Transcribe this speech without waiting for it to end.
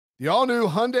The all-new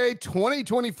Hyundai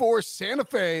 2024 Santa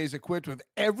Fe is equipped with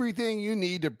everything you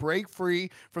need to break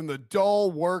free from the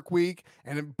dull work week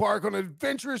and embark on an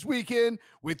adventurous weekend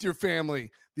with your family.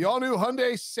 The all-new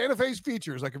Hyundai Santa Fe's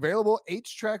features like available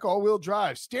H-Track all-wheel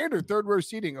drive, standard third-row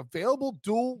seating, available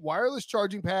dual wireless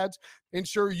charging pads,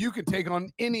 ensure you can take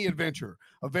on any adventure.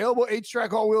 Available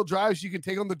H-Track all-wheel drives, you can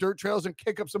take on the dirt trails and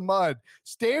kick up some mud.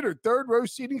 Standard third-row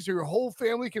seating so your whole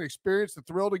family can experience the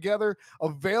thrill together.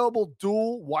 Available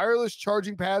dual wireless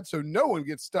charging pads so no one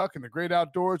gets stuck in the great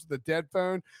outdoors with a dead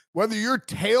phone. Whether you're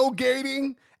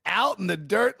tailgating out in the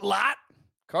dirt lot,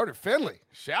 Carter Finley,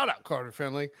 shout out Carter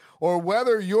Finley, or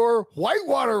whether you're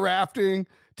whitewater rafting,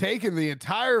 taking the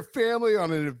entire family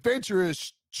on an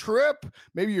adventurous trip,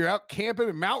 maybe you're out camping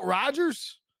at Mount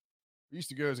Rodgers. I used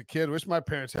to go as a kid. Wish my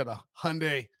parents had a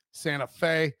Hyundai Santa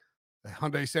Fe. The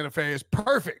Hyundai Santa Fe is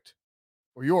perfect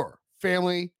for your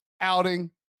family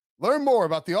outing. Learn more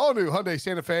about the all-new Hyundai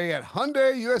Santa Fe at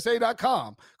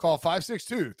HyundaiUSA.com. Call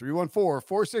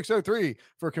 562-314-4603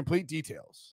 for complete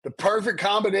details. The perfect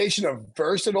combination of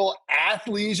versatile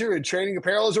athleisure and training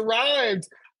apparel has arrived.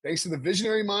 Thanks to the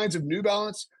visionary minds of New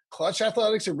Balance, Clutch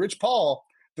Athletics, and Rich Paul,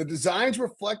 the designs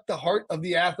reflect the heart of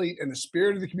the athlete and the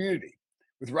spirit of the community.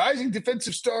 With rising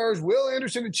defensive stars Will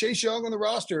Anderson and Chase Young on the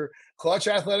roster, Clutch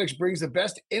Athletics brings the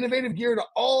best innovative gear to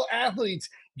all athletes,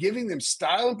 giving them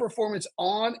style and performance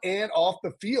on and off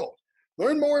the field.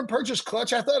 Learn more and purchase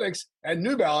Clutch Athletics at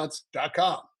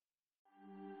NewBalance.com.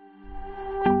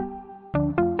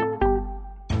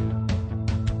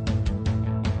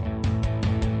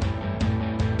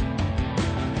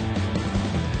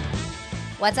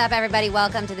 What's up, everybody?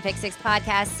 Welcome to the Pick Six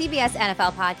Podcast, CBS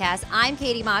NFL Podcast. I'm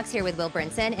Katie Mox here with Will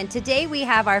Brinson, and today we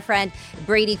have our friend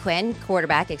Brady Quinn,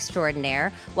 quarterback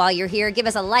extraordinaire. While you're here, give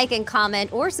us a like and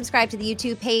comment or subscribe to the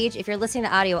YouTube page. If you're listening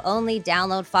to audio only,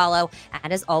 download, follow,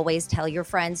 and as always, tell your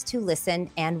friends to listen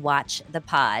and watch the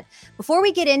pod. Before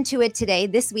we get into it today,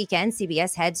 this weekend,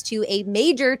 CBS heads to a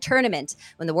major tournament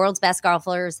when the world's best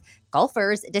golfers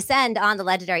descend on the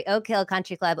legendary Oak Hill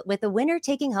Country Club, with the winner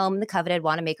taking home the coveted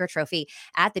Wanamaker Trophy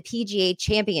at the PGA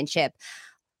Championship.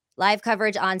 Live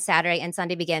coverage on Saturday and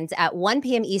Sunday begins at 1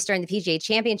 p.m. Eastern. The PGA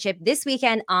Championship this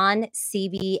weekend on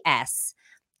CBS.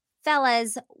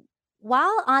 Fellas,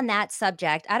 while on that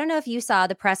subject, I don't know if you saw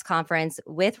the press conference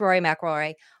with Rory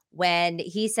McIlroy when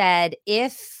he said,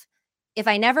 if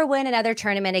I never win another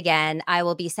tournament again, I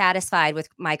will be satisfied with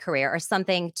my career, or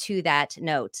something to that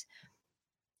note.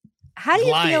 How do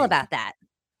you feel about that?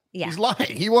 Yeah, he's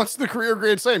lying. He wants the career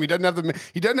Grand Slam. He doesn't have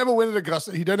a win at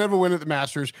Augusta. He doesn't have a win at the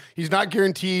Masters. He's not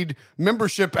guaranteed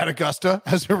membership at Augusta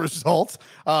as a result.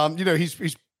 I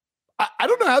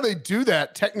don't know how they do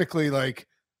that technically. Like,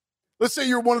 let's say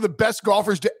you're one of the best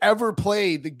golfers to ever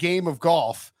play the game of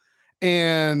golf,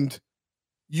 and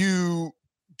you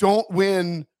don't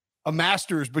win a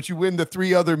Masters, but you win the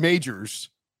three other majors.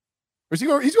 He's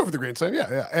going for the Grand Slam,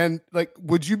 yeah. And like,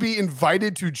 would you be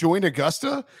invited to join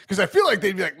Augusta? Because I feel like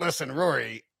they'd be like, "Listen,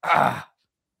 Rory,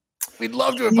 we'd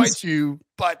love to invite you,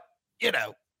 but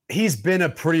he's been a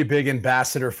pretty big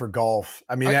ambassador for golf.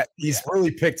 I mean, he's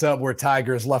really picked up where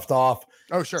Tiger's left off.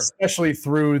 Oh, sure, especially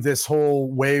through this whole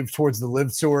wave towards the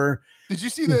Live Tour. Did you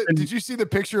see the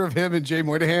picture of him and Jay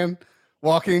Moynihan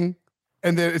walking?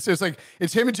 And then it's just like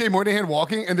it's him and Jay Moynihan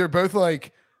walking, and they're both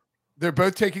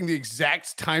taking the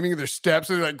exact timing of their steps,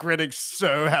 and they're like grinning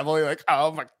so heavily, like,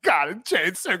 "Oh my God, and Jay,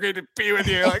 it's so great to be with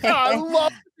you." Like, "Oh, I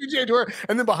love the PGA Tour."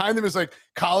 And then behind them is like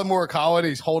Colin Morikawa, and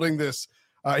he's holding this.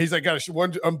 He's like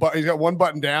he's got one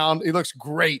button down. He looks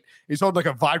great. He's holding like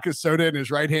a vodka soda in his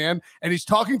right hand, and he's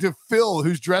talking to Phil,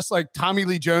 who's dressed like Tommy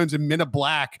Lee Jones in Men in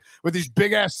Black with these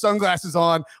big ass sunglasses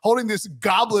on, holding this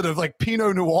goblet of like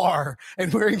Pinot Noir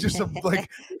and wearing just a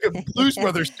Blues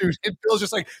Brothers suit. And Phil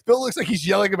looks like he's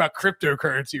yelling about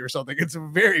cryptocurrency or something. It's a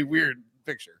very weird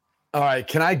picture. All right,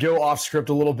 can I go off script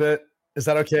a little bit? Is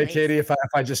that okay, Katie? If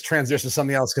I just transition to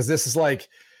something else, because this is like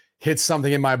hit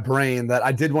something in my brain that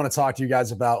I did want to talk to you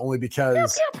guys about, only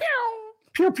because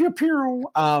pew, pew, pew.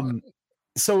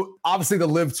 So obviously the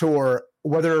Live Tour,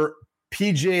 whether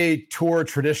PGA Tour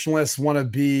traditionalists want to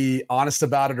be honest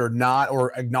about it or not,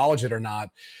 or acknowledge it or not,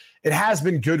 it has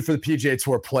been good for the PGA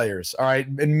Tour players, all right,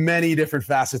 in many different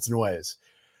facets and ways,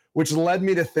 which led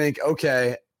me to think,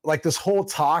 okay, like this whole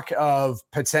talk of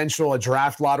potential a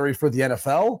draft lottery for the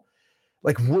NFL,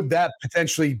 like would that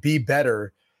potentially be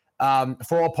better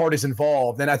for all parties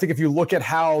involved? And I think if you look at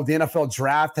how the NFL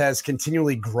draft has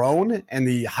continually grown and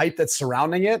the hype that's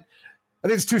surrounding it, I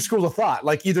think it's two schools of thought.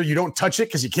 Like either you don't touch it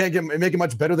because you can't make it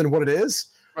much better than what it is,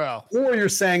 or you're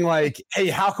saying like, hey,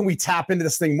 how can we tap into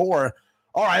this thing more?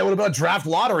 all right, what about draft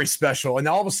lottery special? And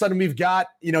all of a sudden we've got,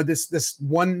 this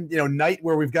one, night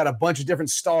where we've got a bunch of different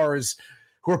stars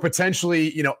who are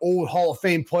potentially, old Hall of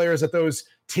Fame players at those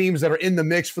teams that are in the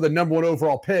mix for the number 1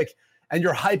 overall pick. And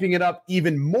you're hyping it up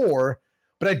even more.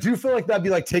 But I do feel like that'd be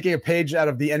like taking a page out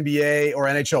of the NBA or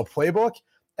NHL playbook.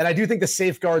 And I do think the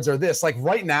safeguards are this. Like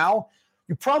right now,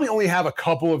 you probably only have a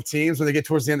couple of teams when they get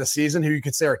towards the end of the season who you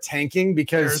could say are tanking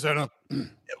because Arizona.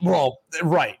 Well,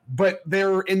 right. But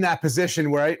they're in that position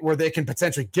where they can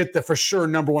potentially get the for sure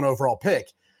number 1 overall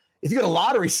pick. If you get a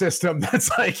lottery system, that's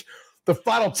like the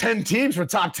final 10 teams for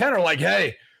top 10 are like,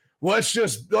 hey, let's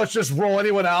just roll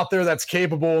anyone out there that's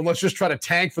capable and let's just try to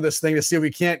tank for this thing to see if we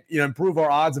can't, improve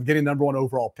our odds of getting number 1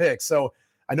 overall pick. So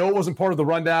I know it wasn't part of the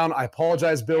rundown. I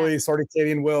apologize, Billy. Sorry,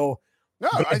 Katie and Will. No,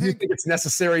 I do think it's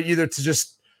necessary either to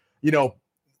just,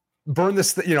 burn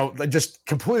this, just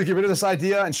completely get rid of this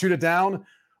idea and shoot it down,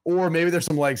 or maybe there's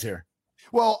some legs here.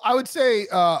 Well, I would say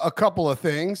a couple of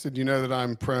things, and that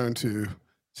I'm prone to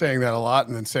saying that a lot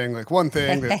and then saying like one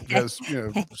thing that has,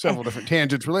 several different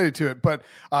tangents related to it. But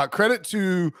credit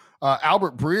to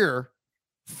Albert Breer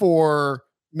for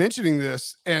mentioning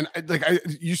this. And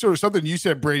something you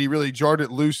said, Brady, really jarred it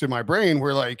loose in my brain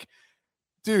where like,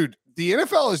 dude, the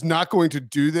NFL is not going to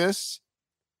do this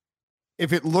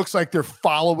if it looks like they're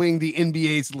following the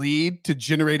NBA's lead to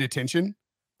generate attention.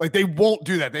 Like they won't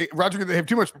do that. They have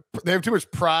too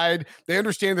much pride. They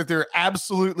understand that they're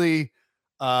absolutely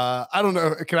I don't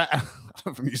know. I don't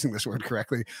know if I'm using this word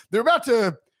correctly. They're about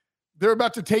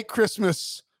to take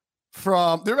Christmas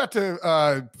from. They're about to.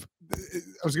 I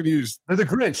was going to use. They're the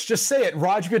Grinch. Just say it.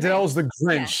 Roger Goodell's the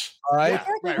Grinch. Yeah. All right. I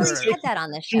feel like we've said that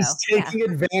on this show. He's taking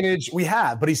advantage. We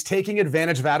have, but he's taking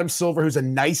advantage of Adam Silver, who's a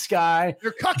nice guy.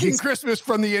 They're cucking Christmas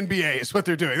from the NBA is what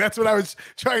they're doing. That's what I was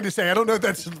trying to say. I don't know if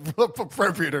that's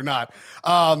appropriate or not.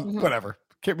 Whatever.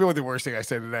 Can't be the worst thing I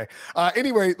said today.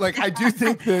 Anyway, like I do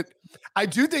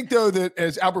think though that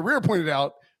as Albert Breer pointed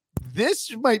out,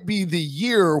 this might be the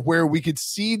year where we could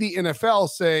see the NFL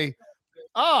say,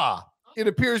 it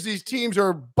appears these teams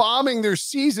are bombing their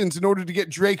seasons in order to get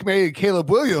Drake May and Caleb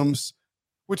Williams,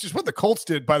 which is what the Colts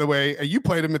did, by the way. You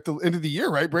played them at the end of the year,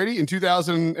 right, Brady? In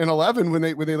 2011 when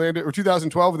they landed, or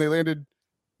 2012 when they landed.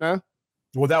 No?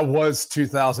 Well, that was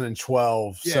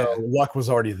 2012, so luck was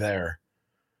already there.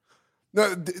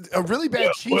 No, a really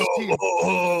bad Chiefs team.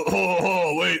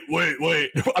 Wait.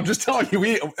 I'm just telling you,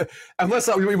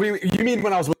 you mean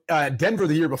when I was with Denver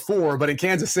the year before, but in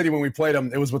Kansas City when we played them,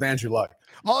 it was with Andrew Luck.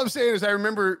 All I'm saying is I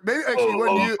remember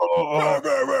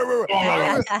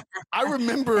I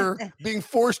remember being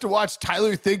forced to watch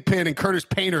Tyler Thigpen and Curtis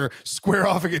Painter square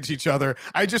off against each other.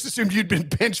 I just assumed you'd been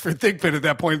benched for Thigpen at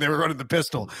that point. They were running the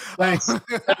pistol. Thanks.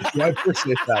 I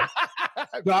appreciate that.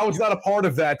 No, I was not a part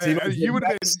of that team. You would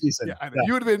have been. Season.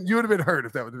 You would have been hurt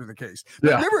if that would have been the case.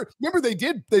 Yeah. Remember they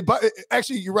did.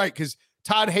 Actually, you're right because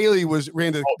Todd Haley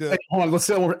ran the. Hold on, let's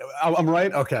say I'm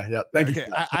right. Okay, yeah. Thank you.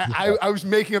 I was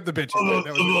making up the bitches.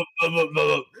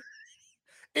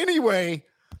 Anyway,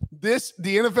 the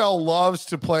NFL loves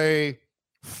to play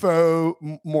faux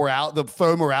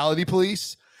morality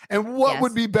police. And what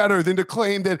would be better than to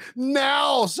claim that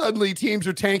now suddenly teams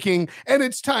are tanking and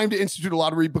it's time to institute a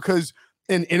lottery because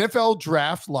an NFL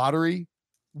draft lottery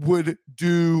would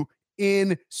do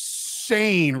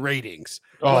insane ratings.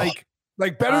 Like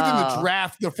better than the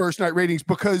draft, the first night ratings,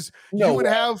 because you would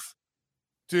have,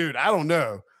 dude, I don't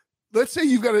know. Let's say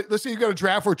you've got a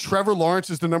draft where Trevor Lawrence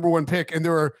is the number 1 pick, and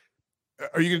are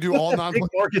you going to do all non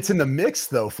markets in the mix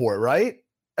though for it, right?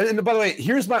 And by the way,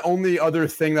 here's my only other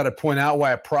thing that I point out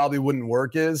why it probably wouldn't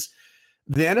work is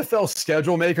the NFL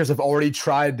schedule makers have already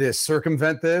tried to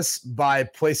circumvent this by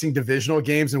placing divisional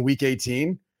games in week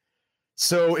 18.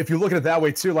 So if you look at it that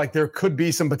way too, like there could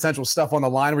be some potential stuff on the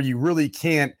line where you really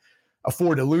can't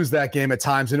afford to lose that game at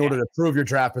times in order to prove your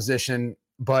draft position.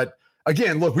 But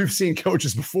again, look, we've seen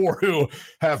coaches before who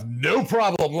have no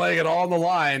problem laying it all on the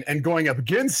line and going up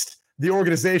against the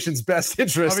organization's best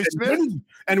interest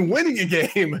and winning a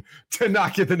game to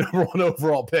not get the number 1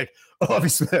 overall pick. Lovie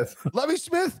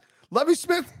Smith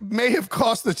may have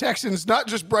cost the Texans not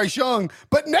just Bryce Young,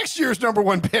 but next year's number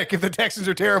 1 pick if the Texans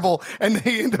are terrible and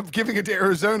they end up giving it to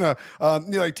Arizona.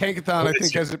 Like Tankathon, I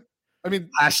think has it. I mean,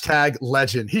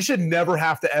 #legend. He should never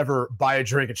have to ever buy a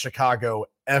drink in Chicago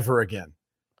ever again.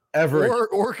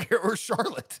 Or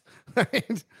Charlotte.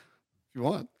 If you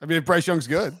want. I mean, if Bryce Young's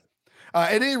good.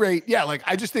 At any rate, like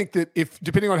I just think that if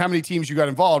depending on how many teams you got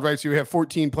involved, right? So you have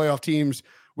 14 playoff teams.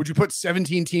 Would you put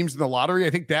 17 teams in the lottery? I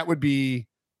think that would be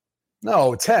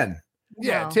 10.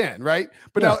 Yeah, 10, right?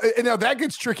 But now that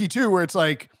gets tricky too, where it's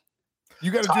like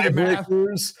You got to do the math.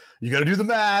 You got to do the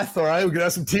math. All right, we're gonna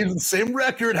have some teams with the same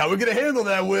record. How are we gonna handle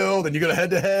that, Will? Then you go to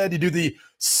head-to-head. You do the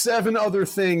 7 other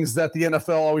things that the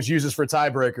NFL always uses for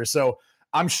tiebreakers. So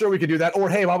I'm sure we could do that. Or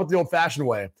hey, how about the old-fashioned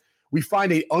way? We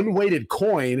find a unweighted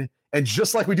coin, and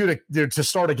just like we do to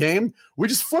start a game, we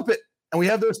just flip it, and we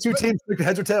have those 2 teams pick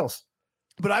heads or tails.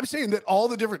 But I'm saying that all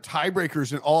the different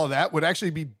tiebreakers and all of that would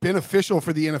actually be beneficial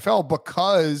for the NFL,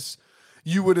 because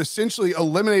you would essentially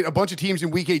eliminate a bunch of teams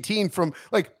in week 18 from,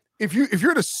 like, if you're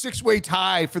at a 6-way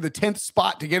tie for the 10th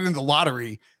spot to get into the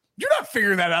lottery, you're not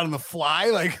figuring that out on the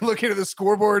fly, like looking at the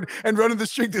scoreboard and running the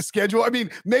strength of schedule. I mean,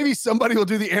 maybe somebody will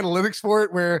do the analytics for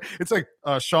it where it's like,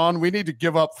 Sean, we need to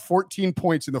give up 14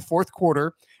 points in the 4th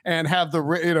quarter and have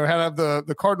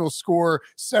the Cardinals score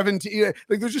 17.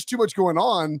 Like, there's just too much going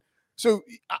on. So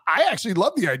I actually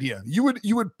love the idea. You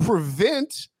would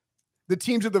prevent the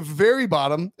teams at the very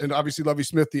bottom, and obviously Lovie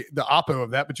Smith, the oppo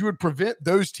of that, but you would prevent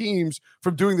those teams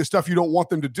from doing the stuff you don't want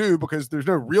them to do, because there's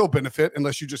no real benefit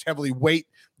unless you just heavily weight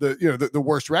the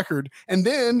worst record. And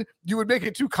then you would make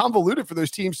it too convoluted for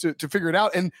those teams to figure it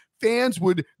out, and fans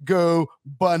would go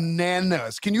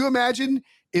bananas. Can you imagine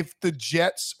if the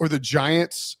Jets or the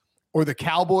Giants or the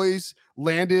Cowboys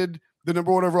landed the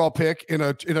number 1 overall pick in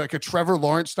like a Trevor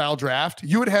Lawrence style draft?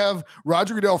 You would have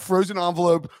Roger Goodell frozen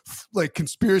envelope, like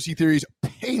conspiracy theories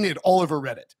painted all over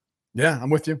Reddit. Yeah, I'm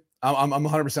with you. I'm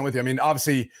 100% with you. I mean,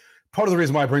 obviously, part of the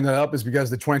reason why I bring that up is because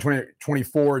the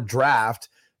 2024 draft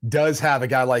does have a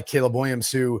guy like Caleb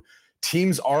Williams, who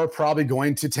teams are probably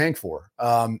going to tank for.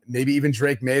 Maybe even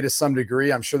Drake May to some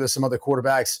degree. I'm sure there's some other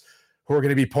quarterbacks who are going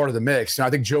to be part of the mix. I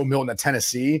think Joe Milton at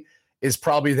Tennessee is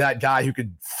probably that guy who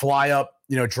could fly up,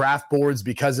 draft boards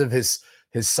because of his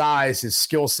size, his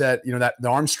skill set, that the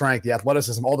arm strength, the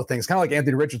athleticism, all the things, kind of like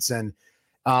Anthony Richardson.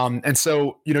 And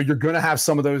so, you're going to have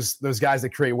some of those guys that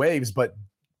create waves, but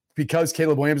because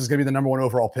Caleb Williams is going to be the number 1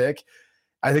 overall pick,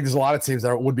 I think there's a lot of teams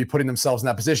that would be putting themselves in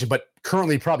that position, but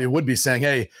currently probably would be saying,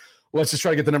 hey, let's just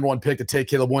try to get the number 1 pick to take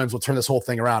Caleb Williams. We'll turn this whole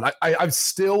thing around. I'm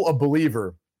still a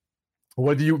believer,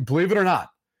 whether you believe it or not,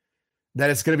 that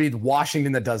it's going to be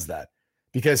Washington that does that,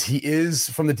 because he is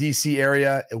from the DC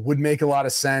area. It would make a lot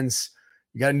of sense.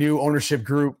 You got a new ownership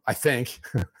group, I think,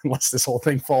 unless this whole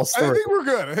thing falls through. I think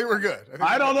we're good.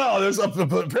 I don't know.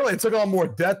 Apparently it took on more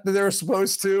debt than they were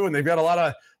supposed to, and they've got a lot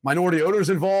of minority owners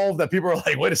involved that people are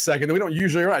like, wait a second, we're not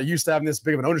used to having this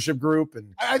big of an ownership group.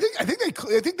 And I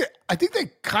think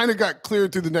they kind of got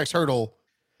cleared through the next hurdle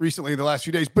recently in the last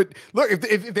few days. But look,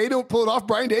 if they don't pull it off,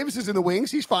 Brian Davis is in the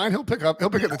wings. He's fine. He'll pick up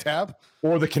the tab.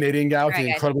 Or the Canadian guy with the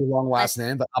incredibly long last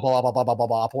name, the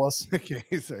Apolopoulos. Okay,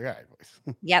 so all right,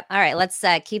 boys. Yep. All right, let's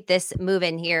keep this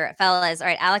moving here, fellas. All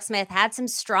right, Alex Smith had some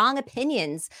strong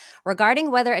opinions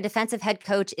regarding whether a defensive head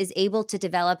coach is able to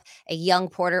develop a young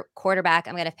quarterback.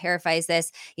 I'm going to paraphrase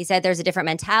this. He said, there's a different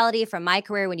mentality from my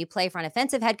career when you play for an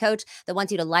offensive head coach that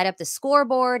wants you to light up the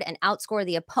scoreboard and outscore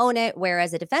the opponent,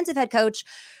 whereas a defensive head coach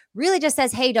really just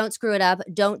says, hey, don't screw it up.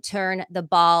 Don't turn the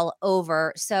ball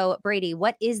over. So, Brady,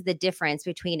 what is the difference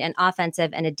between an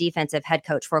offensive and a defensive head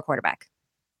coach for a quarterback?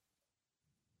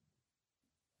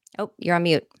 Oh, you're on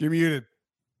mute. You're muted.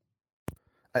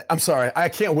 I'm sorry. I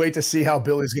can't wait to see how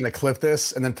Billy's going to clip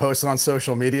this and then post it on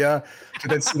social media to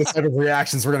then see the type of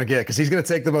reactions we're going to get, because he's going to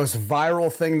take the most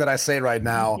viral thing that I say right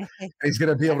now and he's going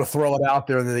to be able to throw it out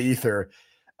there in the ether.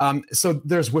 So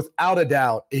there's without a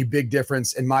doubt a big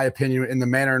difference, in my opinion, in the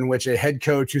manner in which a head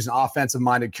coach who's an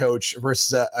offensive-minded coach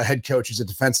versus a head coach who's a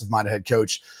defensive-minded head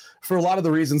coach, for a lot of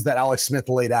the reasons that Alex Smith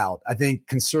laid out. I think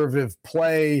conservative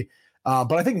play,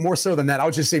 but I think more so than that, I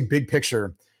would just say big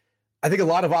picture. I think a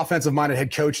lot of offensive-minded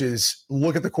head coaches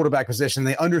look at the quarterback position.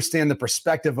 They understand the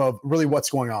perspective of really what's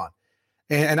going on.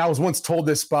 And I was once told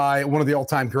this by one of the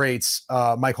all-time greats,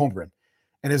 Mike Holmgren.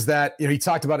 And is that, he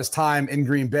talked about his time in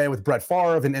Green Bay with Brett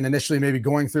Favre and initially maybe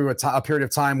going through a period of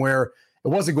time where it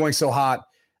wasn't going so hot,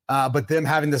 but them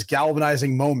having this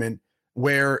galvanizing moment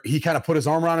where he kind of put his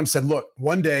arm around him and said, look,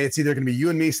 one day it's either going to be you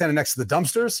and me standing next to the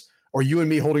dumpsters or you and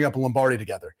me holding up a Lombardi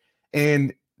together.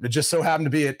 And it just so happened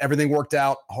to be it. Everything worked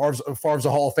out. Favre's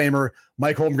a Hall of Famer.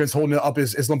 Mike Holmgren's holding up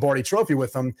his Lombardi trophy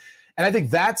with him. And I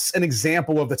think that's an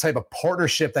example of the type of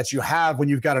partnership that you have when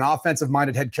you've got an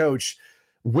offensive-minded head coach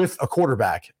with a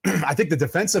quarterback. I think the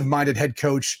defensive-minded head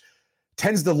coach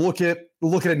tends to look at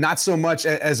it not so much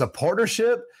as a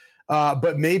partnership,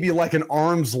 but maybe like an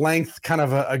arm's length kind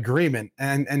of a agreement.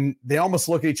 And they almost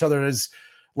look at each other as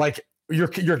like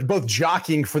you're both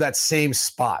jockeying for that same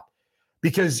spot,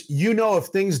 because if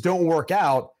things don't work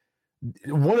out,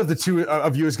 one of the two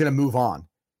of you is going to move on.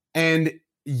 And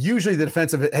usually the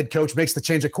defensive head coach makes the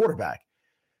change at quarterback.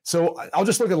 So I'll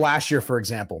just look at last year, for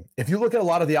example. If you look at a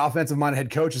lot of the offensive-minded head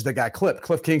coaches that got clipped,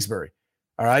 Cliff Kingsbury,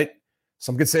 all right?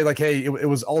 Some could say, like, hey, it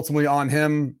was ultimately on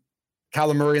him,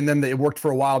 Kyler Murray, and them that it worked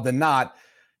for a while, then not.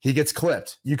 He gets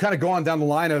clipped. You kind of go on down the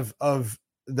line of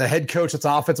the head coach that's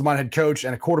an offensive-minded head coach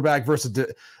and a quarterback versus a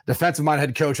defensive-minded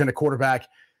head coach and a quarterback.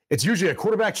 It's usually a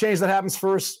quarterback change that happens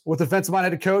first with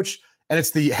defensive-minded head coach, and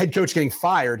it's the head coach getting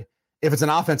fired if it's an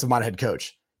offensive-minded head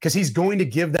coach, because he's going to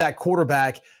give that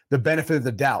quarterback the benefit of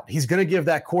the doubt. He's going to give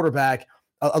that quarterback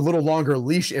a little longer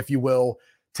leash, if you will,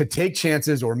 to take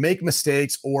chances or make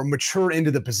mistakes or mature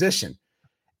into the position.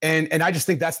 And I just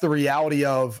think that's the reality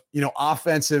of,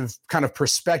 offensive kind of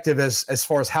perspective as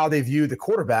far as how they view the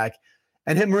quarterback,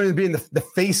 and him really being the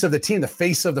face of the team, the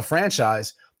face of the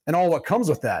franchise, and all what comes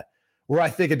with that. Where I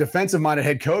think a defensive-minded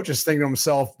head coach is thinking to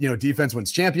himself, defense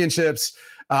wins championships.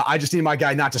 I just need my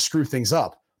guy not to screw things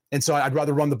up. And so I'd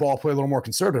rather run the ball, play a little more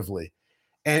conservatively.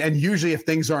 And usually if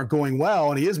things aren't going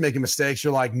well and he is making mistakes,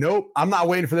 you're like, nope, I'm not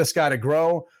waiting for this guy to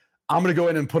grow. I'm going to go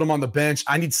in and put him on the bench.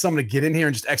 I need someone to get in here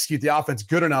and just execute the offense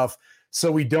good enough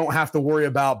so we don't have to worry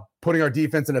about putting our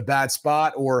defense in a bad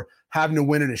spot or having to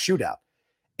win in a shootout.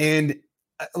 And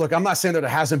look, I'm not saying that there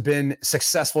hasn't been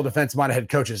successful defensive-minded head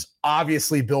coaches.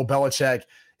 Obviously, Bill Belichick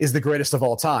is the greatest of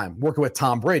all time, working with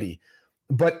Tom Brady.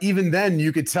 But even then,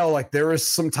 you could tell like there was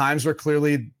some times where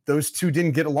clearly those two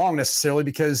didn't get along necessarily,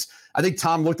 because I think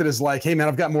Tom looked at it as like, hey, man,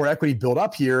 I've got more equity built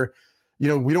up here. We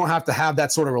don't have to have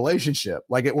that sort of relationship.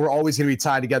 We're always going to be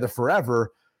tied together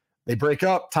forever. They break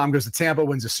up. Tom goes to Tampa,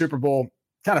 wins the Super Bowl,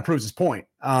 kind of proves his point.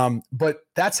 But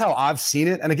that's how I've seen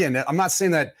it. And again, I'm not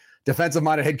saying that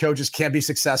defensive-minded head coaches can't be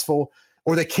successful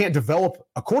or they can't develop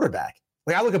a quarterback.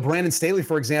 Like I look at Brandon Staley,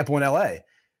 for example, in LA.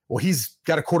 Well, he's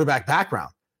got a quarterback background.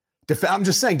 I'm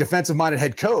just saying defensive-minded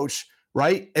head coach,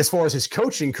 right, as far as his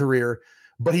coaching career,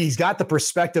 but he's got the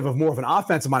perspective of more of an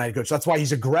offensive-minded head coach. That's why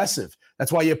he's aggressive.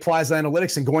 That's why he applies the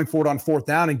analytics and going forward on fourth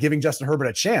down and giving Justin Herbert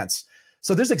a chance.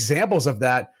 So there's examples of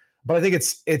that, but I think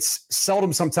it's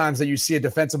seldom sometimes that you see a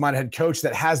defensive-minded head coach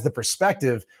that has the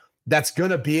perspective that's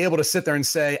going to be able to sit there and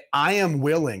say, I am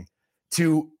willing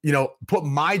to, put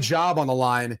my job on the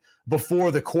line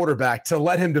before the quarterback, to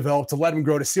let him develop, to let him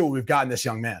grow, to see what we've got in this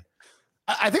young man.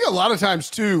 I think a lot of times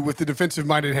too with the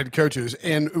defensive-minded head coaches,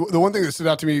 and the one thing that stood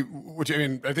out to me, which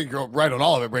I think you're right on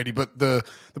all of it, Brady, but the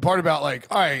part about like,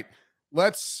 all right,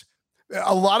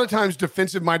 a lot of times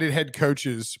defensive-minded head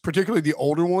coaches, particularly the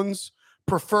older ones,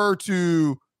 prefer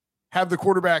to have the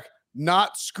quarterback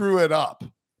not screw it up,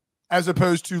 as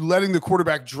opposed to letting the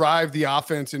quarterback drive the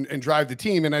offense and drive the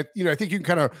team. And I think you can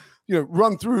kind of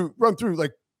run through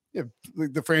like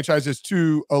the franchises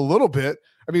too a little bit.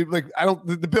 I mean, like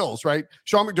the Bills, right?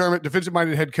 Sean McDermott,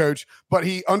 defensive-minded head coach, but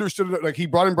he understood it. Like he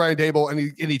brought in Brian Daboll and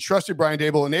he trusted Brian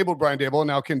Daboll, enabled Brian Daboll, and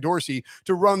now Ken Dorsey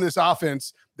to run this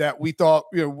offense that we thought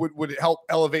would help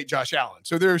elevate Josh Allen.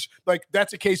 So there's like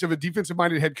that's a case of a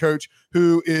defensive-minded head coach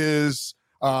who is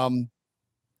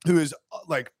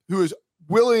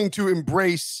willing to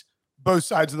embrace both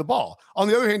sides of the ball. On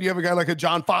the other hand, you have a guy like a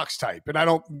John Fox type, and I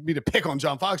don't mean to pick on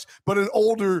John Fox, but an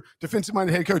older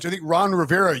defensive-minded head coach. I think Ron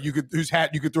Rivera, whose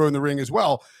hat you could throw in the ring as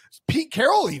well. Pete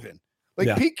Carroll, even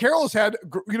Pete Carroll's had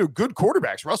good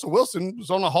quarterbacks. Russell Wilson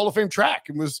was on a Hall of Fame track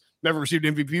and was never received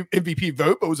an MVP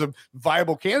vote, but was a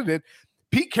viable candidate.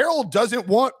 Pete Carroll doesn't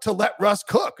want to let Russ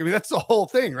cook. I mean, that's the whole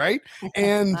thing, right?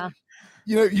 And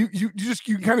you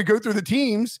kind of go through the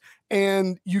teams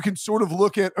and you can sort of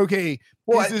look at, okay,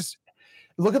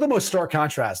 look at the most stark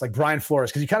contrast, like Brian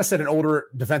Flores, because you kind of said an older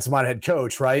defensive-minded head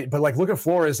coach, right? But like, look at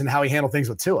Flores and how he handled things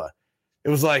with Tua. It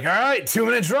was like, all right,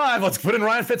 2-minute drive. Let's put in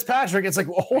Ryan Fitzpatrick. It's like,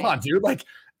 well, hold on, dude. Like,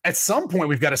 at some point,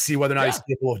 we've got to see whether or not he's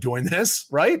capable of doing this,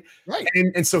 right? Right.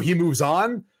 And so he moves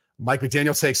on. Mike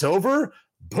McDaniel takes over.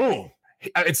 Boom.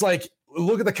 It's like,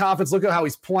 look at the confidence. Look at how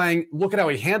he's playing. Look at how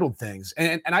he handled things.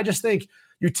 And I just think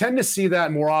you tend to see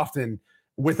that more often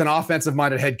with an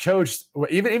offensive-minded head coach,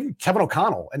 even Kevin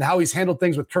O'Connell, and how he's handled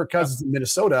things with Kirk Cousins in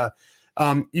Minnesota.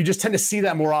 You just tend to see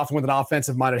that more often with an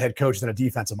offensive-minded head coach than a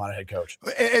defensive-minded head coach.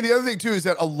 And the other thing, too, is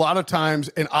that a lot of times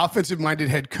an offensive-minded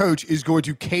head coach is going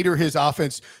to cater his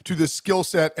offense to the skill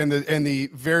set and the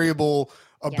variable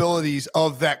abilities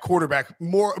of that quarterback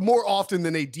more often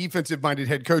than a defensive-minded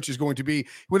head coach is going to be.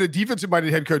 When a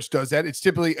defensive-minded head coach does that, it's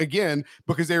typically, again,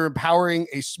 because they're empowering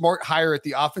a smart hire at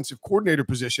the offensive coordinator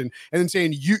position and then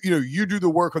saying, you do the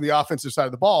work on the offensive side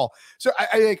of the ball. So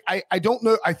I don't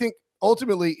know. I think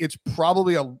ultimately it's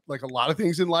probably like a lot of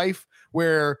things in life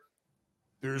where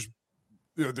there's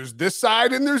there's this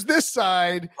side and there's this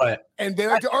side, right. And they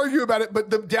like to argue about it.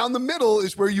 But down the middle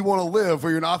is where you want to live,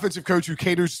 where you're an offensive coach who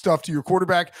caters stuff to your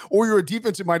quarterback, or you're a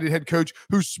defensive-minded head coach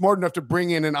who's smart enough to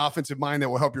bring in an offensive mind that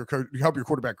will help your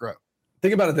quarterback grow.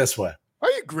 Think about it this way. Why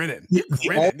are you grinning?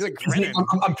 Grinning.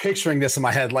 I'm picturing this in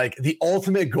my head, like the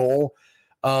ultimate goal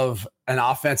of an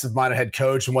offensive-minded head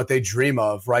coach and what they dream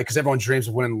of, right? Because everyone dreams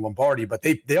of winning the Lombardi, but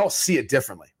they all see it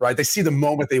differently, right? They see the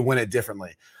moment they win it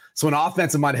differently. So an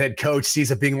offensive-minded head coach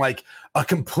sees it being like a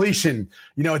completion,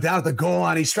 down at the goal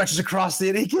line, he stretches across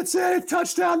it, he gets it,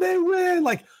 touchdown, they win.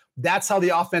 Like that's how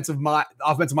the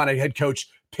offensive-minded head coach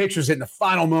pictures it in the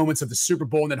final moments of the Super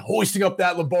Bowl, and then hoisting up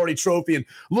that Lombardi trophy and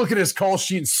looking at his call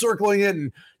sheet and circling it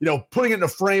and, putting it in a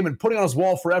frame and putting it on his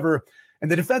wall forever. And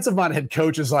the defensive-minded head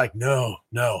coach is like, no.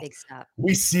 Big stop.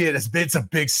 We see it as it's a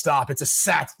big stop. It's a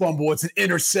sack fumble. It's an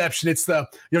interception. It's the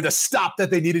stop that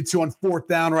they needed to on fourth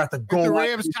down or at the goal line. The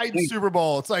Rams Titans Super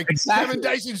Bowl. It's like Kevin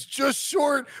Dyson's just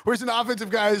short. Whereas an offensive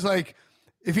guy is like,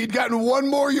 if he'd gotten one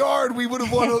more yard, we would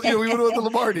have won. We would have won the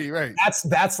Lombardi, right?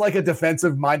 That's like a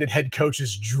defensive-minded head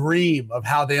coach's dream of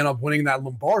how they end up winning that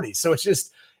Lombardi. So it's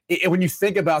just when you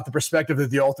think about the perspective of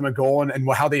the ultimate goal and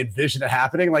how they envision it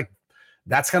happening, like.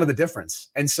 That's kind of the difference.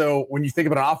 And so when you think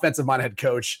about an offensive-minded head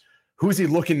coach, who's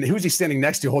he standing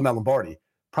next to holding that Lombardi?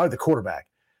 Probably the quarterback.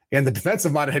 And the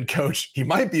defensive-minded head coach, he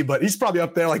might be, but he's probably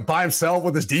up there like by himself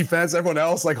with his defense, everyone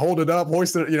else like hold it up,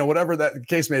 hoist it, whatever that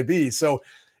case may be. So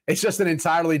it's just an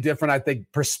entirely different, I think,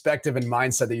 perspective and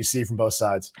mindset that you see from both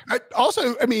sides. I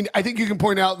think you can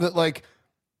point out that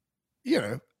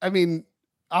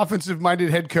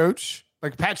offensive-minded head coach,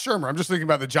 like Pat Shurmur, I'm just thinking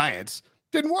about the Giants,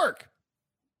 didn't work.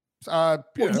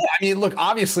 Look,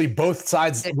 obviously both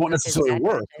sides won't necessarily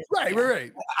work.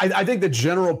 Right. I think the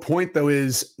general point though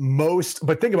is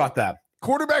but think about that.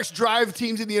 Quarterbacks drive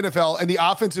teams in the NFL, and the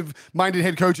offensive-minded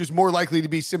head coach is more likely to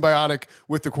be symbiotic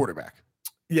with the quarterback.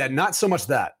 Yeah, not so much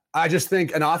that. I just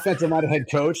think an offensive-minded head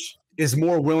coach is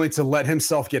more willing to let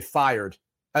himself get fired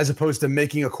as opposed to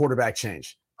making a quarterback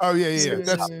change. Oh yeah.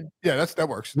 That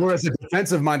works. Whereas a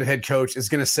defensive-minded head coach is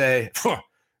going to say,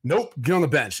 nope, get on the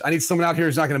bench. I need someone out here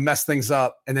who's not going to mess things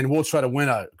up, and then we'll try to win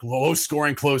a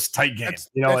low-scoring, close, tight game.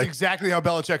 That's exactly how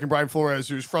Belichick and Brian Flores,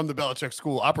 who's from the Belichick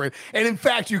school, operate. And in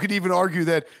fact, you could even argue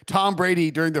that Tom Brady,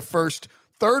 during the first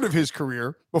third of his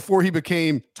career, before he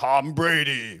became Tom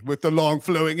Brady with the long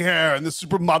flowing hair and the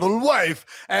supermodel wife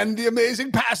and the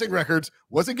amazing passing records,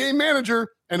 was a game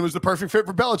manager, and was the perfect fit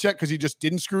for Belichick because he just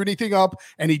didn't screw anything up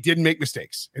and he didn't make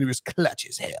mistakes, and he was clutch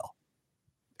as hell.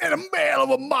 And a man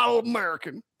of a model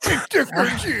American.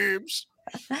 Different teams.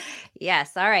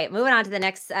 Yes. All right. Moving on to the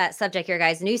next subject here,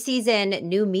 guys. New season,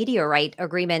 new media right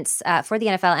agreements for the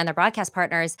NFL and their broadcast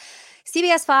partners.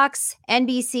 CBS, Fox,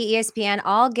 NBC, ESPN,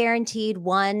 all guaranteed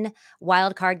one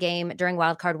wildcard game during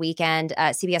wildcard weekend.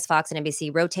 CBS, Fox, and NBC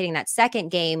rotating that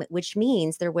second game, which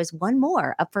means there was one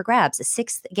more up for grabs, a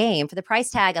sixth game for the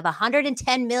price tag of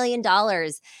 $110 million.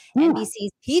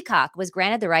 NBC's Peacock was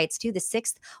granted the rights to the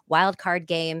sixth wildcard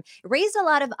game. It raised a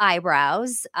lot of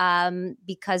eyebrows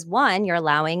because one, you're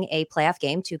allowing a playoff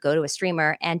game to go to a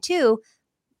streamer, and two,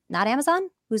 not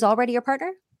Amazon, who's already your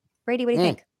partner. Brady, what do you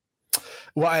think?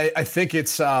 Well, I think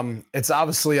it's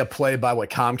obviously a play by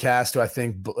Comcast, who I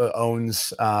think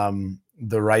owns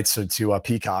the rights to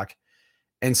Peacock.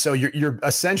 And so you're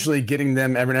essentially getting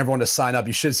them everyone to sign up.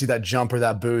 You should see that jump or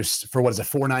that boost for what is it,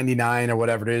 $4.99 or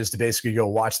whatever it is to basically go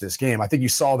watch this game. I think you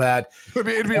saw that.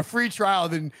 It'd be a free trial.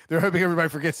 Then they're hoping everybody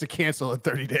forgets to cancel in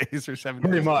 30 days or 7 days.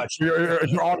 Pretty much.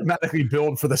 You're automatically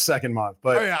billed for the second month.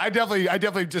 But I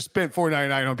definitely just spent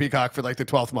 $4.99 on Peacock for like the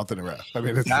 12th month in a row. I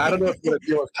mean, I don't know if you're going to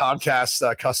deal with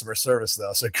Comcast customer service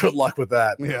though. So good luck with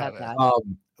that. Yeah.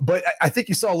 But I think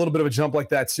you saw a little bit of a jump like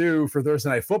that too for Thursday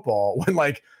Night Football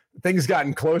when things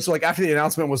gotten closer. Like after the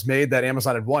announcement was made that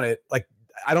Amazon had won it,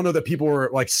 I don't know that people were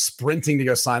sprinting to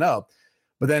go sign up.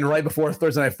 But then right before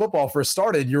Thursday Night Football first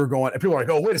started, you were going, and people were like,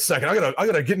 "Oh, wait a second, I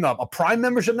gotta get a Prime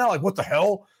membership now. Like, what the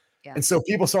hell?" Yeah. And so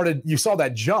people you saw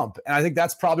that jump, and I think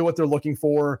that's probably what they're looking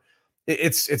for.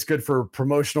 It's good for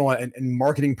promotional and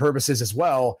marketing purposes as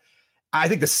well. I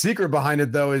think the secret behind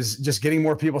it though is just getting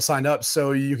more people signed up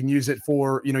so you can use it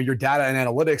for your data and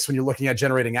analytics when you're looking at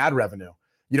generating ad revenue.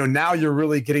 Now you're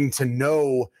really getting to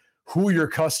know who your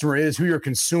customer is, who your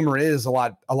consumer is a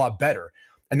lot better.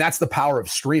 And that's the power of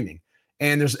streaming.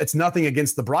 And it's nothing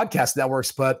against the broadcast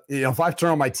networks, but if I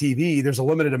turn on my TV, there's a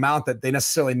limited amount that they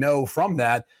necessarily know from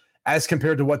that as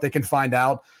compared to what they can find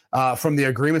out from the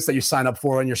agreements that you sign up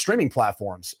for on your streaming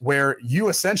platforms, where you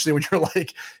essentially, when you're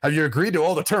like, have you agreed to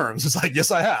all the terms? It's like,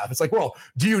 yes, I have. It's like, well,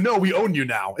 do you know we own you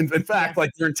now? In fact,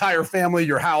 your entire family,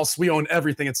 your house, we own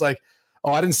everything. It's like,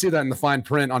 Oh, I didn't see that in the fine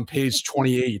print on page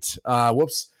 28.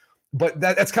 Whoops. But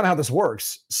that's kind of how this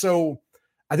works. So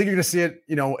I think you're going to see it,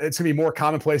 it's going to be more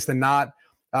commonplace than not.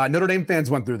 Notre Dame fans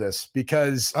went through this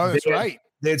because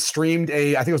they had streamed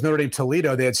I think it was Notre Dame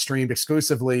Toledo. They had streamed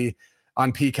exclusively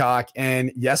on Peacock.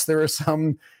 And yes, I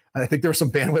think there were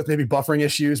some bandwidth, maybe buffering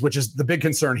issues, which is the big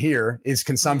concern here is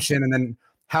consumption. And then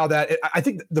I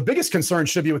think the biggest concern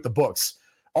should be with the books.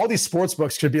 All these sports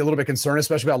books should be a little bit concerned,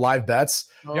 especially about live bets.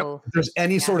 If there's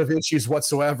any sort of issues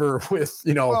whatsoever with,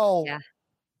 Well,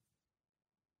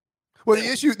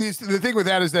 the issue, the thing with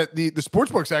that is that the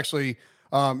sports books actually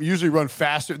usually run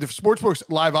faster. The sports books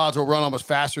live odds will run almost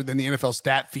faster than the NFL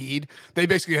stat feed. They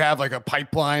basically have like a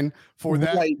pipeline for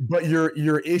that. Right, but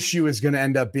your issue is going to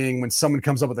end up being when someone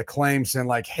comes up with a claim saying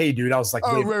like, "Hey, dude, I was like,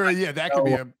 yeah, that could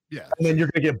be and then you're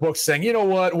going to get books saying, you know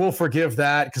what, we'll forgive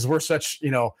that because we're such,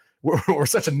 we're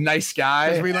such a nice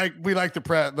guy. We like the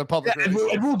public. Yeah, and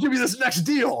we'll give you this next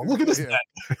deal. Look at this. Yeah.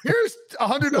 Here's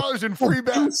 $100 in free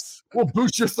bets. We'll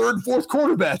boost your third and fourth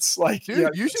quarter bets. Like,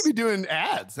 dude, you should be doing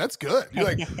ads. That's good. You're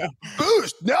like,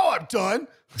 boost. Now I'm done.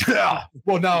 Yeah.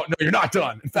 Well, no, you're not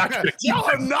done. In fact, no,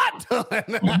 I'm not done.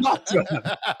 I'm not done.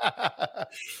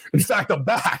 In fact, I'm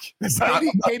back.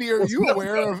 Katie, are you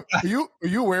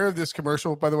aware of this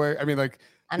commercial? By the way, I mean, like,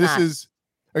 is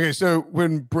okay. So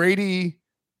when Brady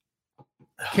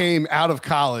came out of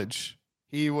college,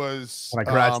 he was when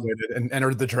I graduated and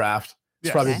entered the draft.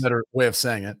 It's probably a better way of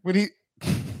saying it.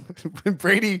 When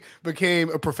Brady became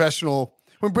a professional.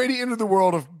 When Brady entered the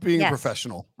world of being a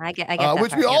professional, I get that which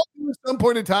part, we all do at some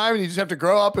point in time, and you just have to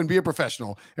grow up and be a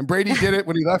professional. And Brady did it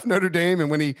when he left Notre Dame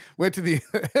and when he went to the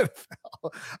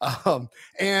NFL.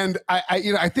 And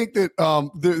I think that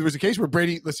there was a case where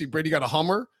Brady got a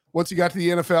Hummer once he got to the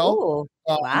NFL. Ooh,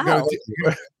 wow.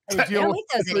 You don't make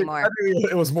those anymore. I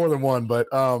think it was more than one, but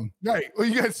right. Well,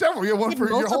 you got several. You got one for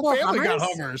your whole family. Got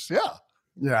Hummers.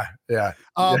 Yeah.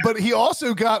 But he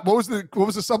also got what was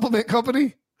the supplement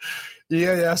company?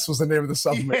 EAS was the name of the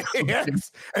supplement.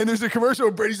 Yes. And there's a commercial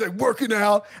where Brady's like working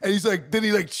out, and he's like, then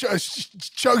he like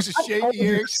chugs a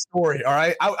shake. Story. All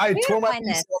right. I tore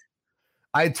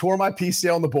my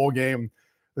PCL in the bowl game.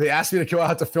 They asked me to go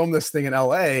out to film this thing in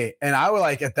LA. And I was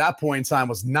like, at that point in time,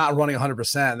 was not running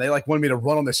 100%. And they like wanted me to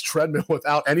run on this treadmill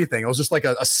without anything. It was just like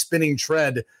a spinning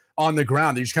tread on the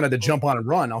ground that you just kind of had to jump on and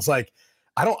run. I was like,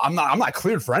 I'm not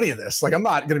cleared for any of this. Like, I'm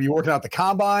not going to be working out the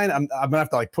combine. I'm going to have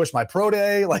to like push my pro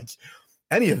day, like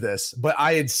any of this. But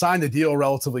I had signed the deal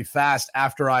relatively fast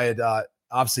after I had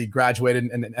obviously graduated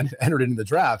and entered into the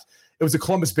draft. It was a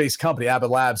Columbus-based company, Abbott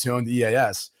Labs, who owned the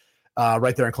EAS.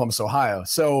 Right there in Columbus, Ohio.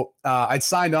 So I'd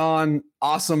signed on,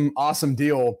 awesome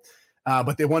deal,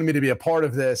 but they wanted me to be a part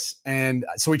of this. And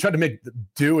so we tried to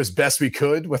do as best we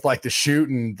could with like the shoot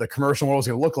and the commercial, what it was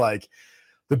going to look like.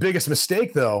 The biggest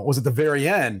mistake though, was at the very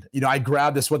end, I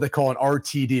grabbed this, what they call an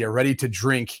RTD, a ready to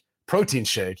drink protein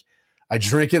shake. I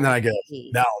drink it and then I go,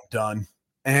 now I'm done.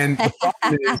 And the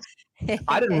problem is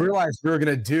I didn't realize we were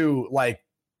going to do like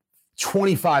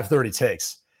 25, 30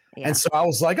 takes. Yeah. And so I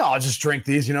was like, I'll just drink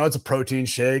these, it's a protein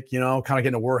shake, kind of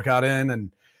getting a workout in.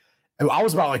 And I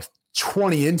was about like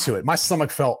 20 into it. My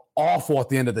stomach felt awful at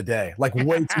the end of the day, like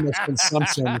way too much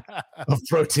consumption of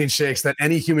protein shakes that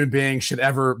any human being should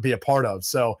ever be a part of.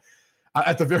 So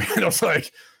at the very end, I was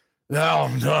like, now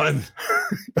I'm done.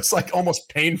 It's like almost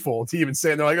painful to even say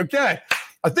it. And they're like, okay,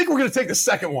 I think we're going to take the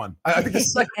second one. I think the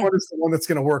second one is the one that's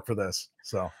going to work for this.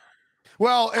 So,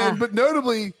 well, but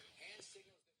notably,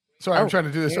 sorry, I'm trying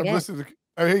to do this. I'm listening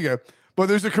to, here you go. But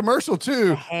there's a commercial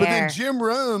too. But then Jim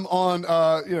Rome on,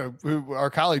 our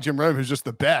colleague Jim Rome, who's just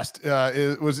the best,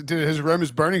 did his Rome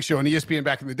is Burning show on ESPN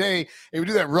back in the day. He would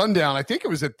do that rundown. I think it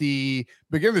was at the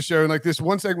beginning of the show, and like this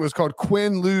one segment was called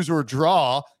 "Quinn Lose or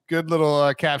Draw." Good little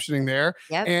captioning there.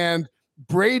 Yep. And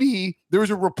Brady, there was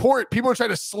a report. People were trying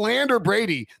to slander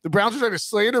Brady. The Browns were trying to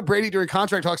slander Brady during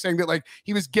contract talk, saying that like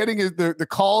he was getting the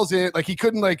calls in, like he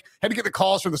couldn't had to get the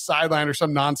calls from the sideline or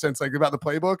some nonsense like about the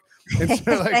playbook.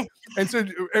 And so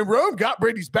and Rome got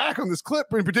Brady's back on this clip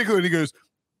in particular. And he goes,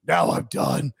 "Now I'm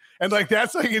done." And like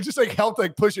that's like it just like helped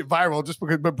like push it viral just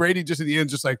because. But Brady just at the end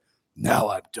just like, "Now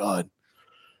I'm done."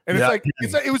 And it's like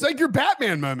it was like your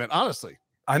Batman moment, honestly.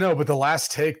 I know, but the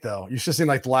last take though, you should have seen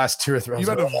like the last 2 or 3. You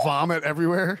about to vomit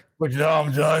everywhere? Like, no,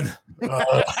 I'm done.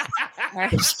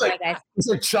 It's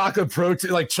like chocolate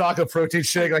protein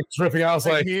shake, like dripping out. I was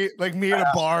like me at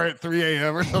a bar at 3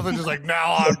 a.m. or something, just like,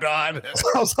 now I'm done.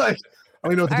 I was like, I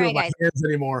don't know what to do with my hands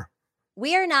anymore.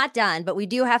 We are not done, but we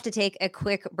do have to take a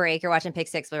quick break. You're watching Pick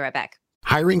Six. We'll be right back.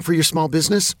 Hiring for your small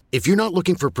business? If you're not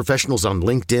looking for professionals on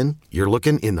LinkedIn, you're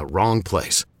looking in the wrong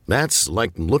place. That's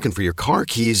like looking for your car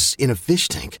keys in a fish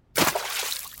tank.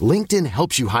 LinkedIn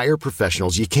helps you hire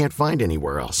professionals you can't find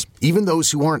anywhere else, even those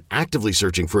who aren't actively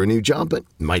searching for a new job but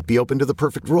might be open to the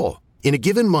perfect role. In a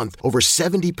given month, over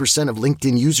 70% of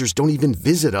LinkedIn users don't even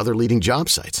visit other leading job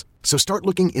sites. So start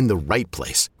looking in the right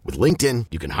place. With LinkedIn,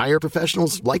 you can hire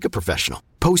professionals like a professional.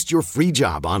 Post your free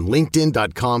job on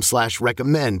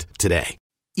linkedin.com/recommend today.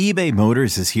 eBay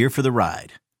Motors is here for the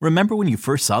ride. Remember when you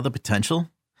first saw the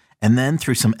potential? And then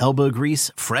through some elbow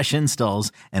grease, fresh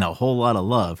installs, and a whole lot of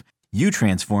love, you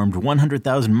transformed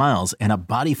 100,000 miles and a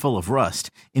body full of rust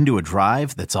into a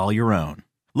drive that's all your own.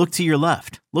 Look to your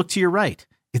left. Look to your right.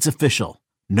 It's official.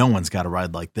 No one's got a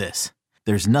ride like this.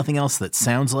 There's nothing else that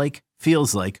sounds like,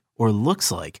 feels like, or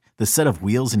looks like the set of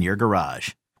wheels in your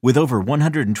garage. With over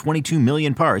 122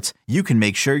 million parts, you can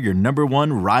make sure your number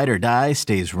one ride or die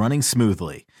stays running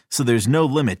smoothly. So there's no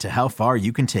limit to how far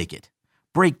you can take it.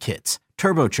 Brake kits,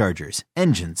 turbochargers,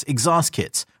 engines, exhaust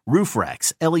kits, roof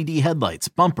racks, LED headlights,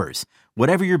 bumpers,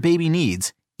 whatever your baby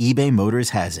needs, eBay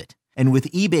Motors has it. And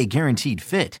with eBay Guaranteed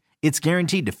Fit, it's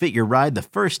guaranteed to fit your ride the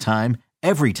first time,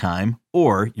 every time,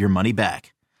 or your money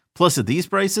back. Plus at these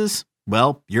prices,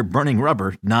 well, you're burning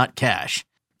rubber, not cash.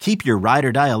 Keep your ride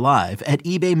or die alive at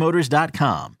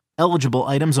ebaymotors.com. Eligible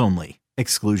items only.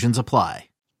 Exclusions apply.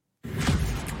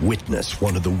 Witness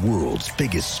one of the world's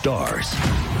biggest stars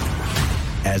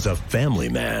as a family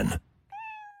man.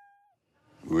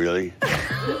 Really?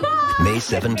 May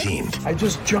 17th. I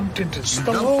just jumped into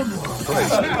Stallone.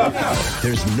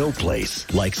 There's no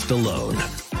place like Stallone.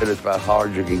 It's about how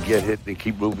hard you can get hit and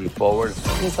keep moving forward.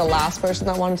 He's the last person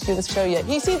that wanted to do this show yet.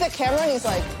 He sees the camera and he's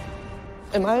like,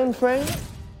 am I in frame?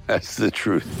 That's the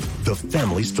truth. The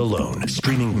Family Stallone,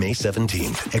 streaming May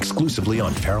 17th, exclusively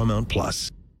on Paramount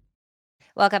Plus.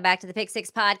 Welcome back to the Pick Six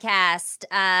podcast.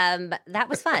 That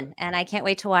was fun, and I can't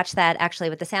wait to watch that actually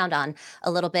with the sound on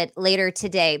a little bit later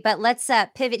today. But let's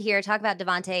pivot here, talk about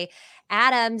Davante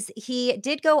Adams. He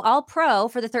did go all pro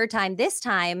for the third time, this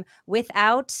time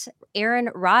without Aaron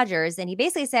Rodgers, and he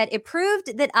basically said, it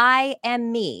proved that I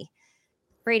am me.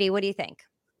 Brady, what do you think?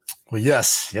 Well,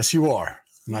 yes, you are.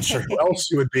 I'm not sure who else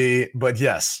you would be, but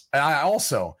yes, I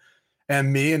also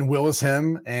am me, and Will is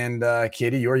him, and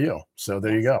Katie, you're you. So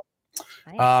there you go.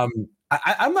 I'm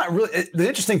not really. The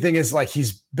interesting thing is, like,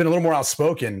 he's been a little more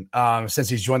outspoken since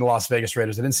he's joined the Las Vegas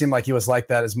Raiders. It didn't seem like he was like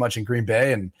that as much in Green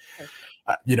Bay, and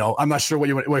I'm not sure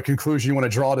what conclusion you want to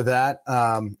draw to that.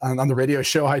 On the radio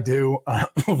show I do,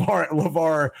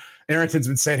 LeVar Arrington's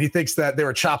been saying he thinks that they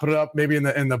were chopping it up maybe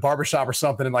in the barbershop or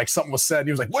something, and like something was said, and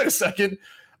he was like, "Wait a second,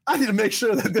 I need to make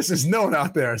sure that this is known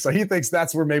out there." So he thinks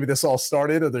that's where maybe this all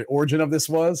started, or the origin of this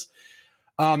was.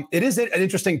 It is an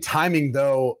interesting timing,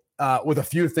 though. With a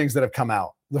few things that have come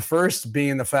out. The first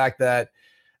being the fact that,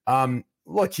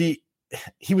 look, he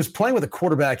was playing with a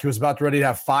quarterback who was about ready to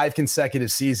have 5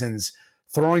 consecutive seasons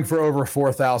throwing for over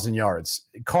 4,000 yards.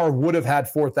 Carr would have had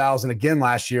 4,000 again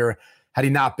last year had he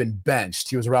not been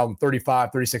benched. He was around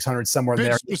 3,600, somewhere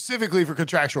there. Specifically for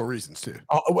contractual reasons, too.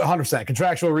 100%.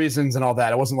 Contractual reasons and all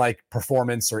that. It wasn't like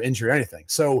performance or injury or anything.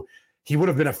 So he would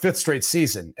have been a 5th straight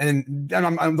season. And the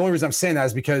only reason I'm saying that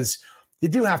is because you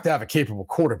do have to have a capable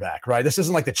quarterback, right? This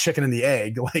isn't like the chicken and the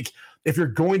egg. Like, if you're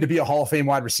going to be a Hall of Fame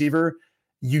wide receiver,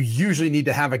 you usually need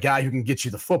to have a guy who can get you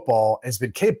the football and has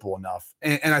been capable enough.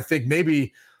 And I think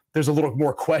maybe there's a little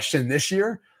more question this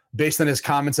year based on his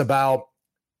comments about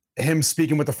him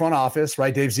speaking with the front office,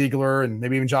 right? Dave Ziegler and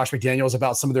maybe even Josh McDaniels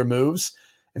about some of their moves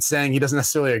and saying he doesn't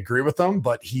necessarily agree with them,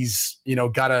 but he's,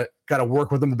 got to work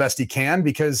with them the best he can,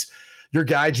 because your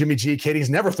guy, Jimmy G, Katie's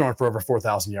never thrown for over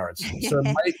 4,000 yards. So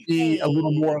it might be a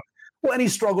little more, and he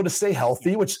struggled to stay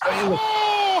healthy, which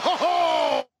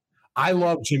I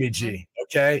love Jimmy G.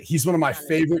 Okay. He's one of my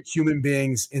favorite human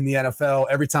beings in the NFL.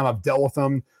 Every time I've dealt with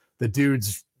him, the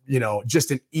dude's,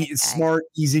 just an smart,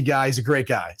 easy guy. He's a great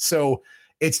guy. So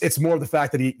it's more of the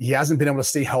fact that he hasn't been able to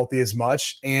stay healthy as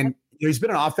much. And he's been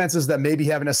in offenses that maybe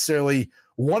haven't necessarily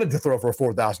wanted to throw for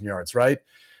 4,000 yards. Right.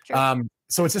 Sure.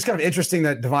 So it's just kind of interesting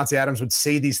that Davante Adams would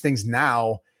say these things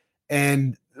now,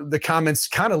 and the comments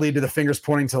kind of lead to the fingers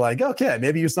pointing to like, okay,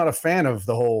 maybe he's not a fan of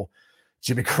the whole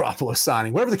Jimmy Garoppolo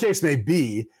signing, whatever the case may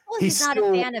be. Well, he's not a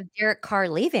fan of Derek Carr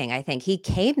leaving. I think he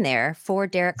came there for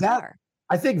Derek Carr.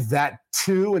 I think that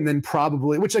too, and then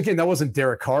probably, which again, that wasn't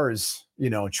Derek Carr's,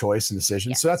 choice and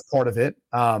decision. Yeah. So that's part of it.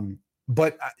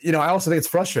 But I also think it's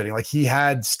frustrating. Like, he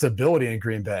had stability in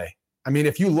Green Bay. I mean,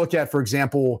 if you look at, for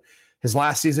example, his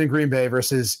last season in Green Bay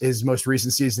versus his most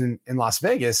recent season in Las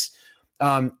Vegas,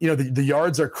 the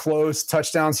yards are close,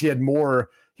 touchdowns. He had more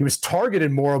he was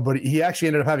targeted more, but he actually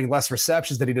ended up having less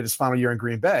receptions than he did his final year in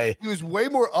Green Bay. He was way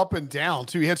more up and down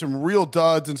too. He had some real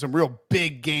duds and some real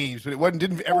big games, but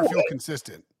didn't ever feel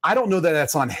consistent. I don't know that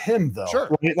that's on him though. Sure.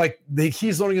 Like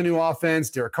he's learning a new offense.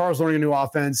 Derek Carr's learning a new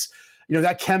offense.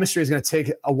 That chemistry is going to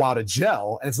take a while to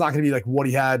gel, and it's not going to be like what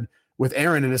he had with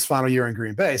Aaron in his final year in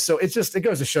Green Bay. So it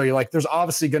goes to show you, like, there's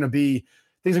obviously going to be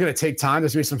things are going to take time.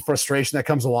 There's going to be some frustration that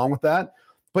comes along with that.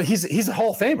 But he's a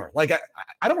Hall of Famer. Like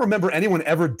I don't remember anyone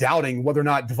ever doubting whether or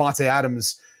not Davante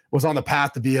Adams was on the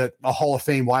path to be a Hall of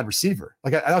Fame wide receiver.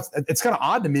 Like it's kind of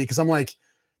odd to me because I'm like,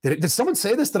 did someone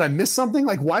say this? Did I miss something?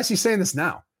 Like, why is he saying this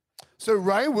now? So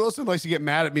Ryan Wilson likes to get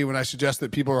mad at me when I suggest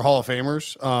that people are Hall of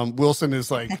Famers. Wilson is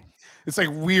like, it's like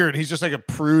weird. He's just like a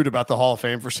prude about the Hall of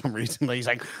Fame for some reason. Like he's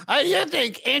like, I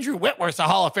think Andrew Whitworth's a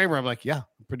Hall of Famer. I'm like, yeah,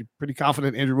 I'm pretty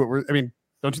confident Andrew Whitworth. I mean,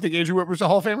 don't you think Andrew Whitworth's a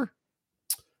Hall of Famer?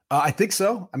 I think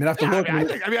so. I mean, I have to look.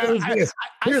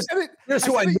 Here's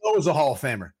who I know is a Hall of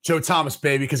Famer. Joe Thomas,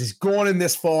 baby, because he's going in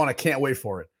this fall, and I can't wait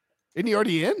for it. Isn't he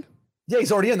already in? Yeah,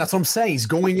 he's already in. That's what I'm saying. He's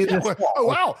going in this fall. Oh,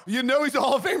 wow. He's a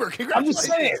Hall of Famer. Congratulations. I'm just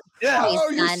saying. Yeah. Oh,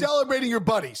 you're celebrating your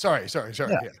buddy. Sorry.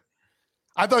 Yeah.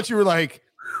 I thought you were like,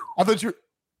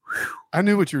 I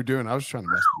knew what you were doing. I was trying to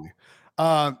mess with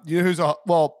you. You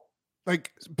know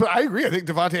but I agree. I think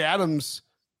Davante Adams,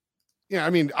 I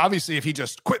mean, obviously, if he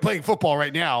just quit playing football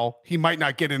right now, he might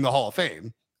not get in the Hall of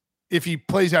Fame. If he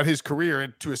plays out his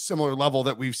career to a similar level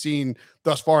that we've seen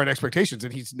thus far in expectations,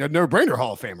 and he's a no-brainer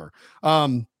Hall of Famer.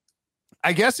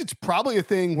 I guess it's probably a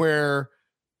thing where,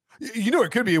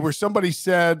 it could be where somebody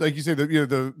said, like you said,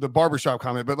 the barbershop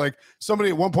comment, but like somebody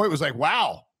at one point was like,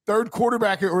 wow, third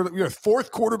quarterback or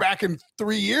fourth quarterback in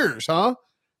 3 years, huh?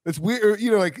 It's weird,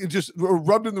 like it just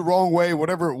rubbed in the wrong way,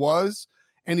 whatever it was.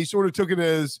 And he sort of took it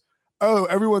as, oh,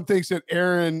 everyone thinks that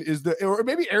Aaron is or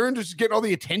maybe Aaron just getting all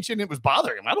the attention. It was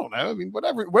bothering him. I don't know. I mean,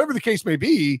 whatever the case may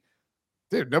be,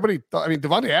 dude, nobody thought,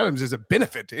 Davante Adams is a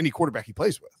benefit to any quarterback he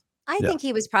plays with. I think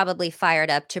he was probably fired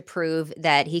up to prove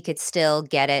that he could still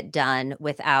get it done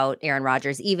without Aaron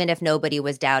Rodgers. Even if nobody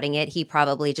was doubting it, he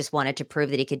probably just wanted to prove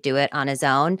that he could do it on his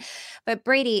own. But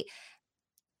Brady,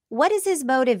 what is his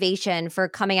motivation for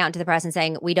coming out into the press and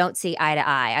saying, we don't see eye to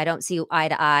eye? I don't see eye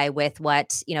to eye with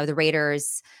what, the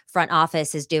Raiders front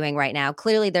office is doing right now.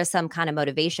 Clearly there's some kind of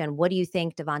motivation. What do you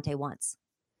think Davante wants?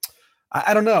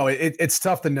 I don't know. It's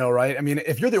tough to know, right? I mean,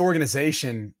 if you're the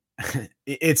organization,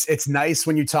 it's nice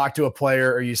when you talk to a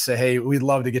player or you say, hey, we'd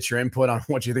love to get your input on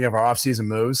what you think of our offseason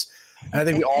moves. And I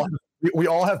think we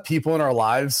all have people in our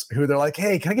lives who they're like,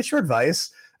 hey, can I get your advice?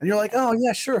 And you're like, oh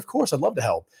yeah, sure. Of course. I'd love to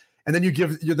help. And then you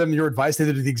give them your advice. They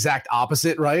do the exact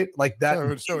opposite, right? Like that. Oh,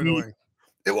 it's so annoying.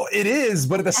 It is.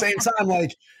 But at the same time,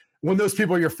 like when those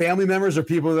people are your family members or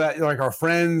people that like are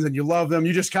friends and you love them,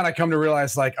 you just kind of come to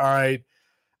realize like, all right,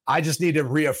 I just need to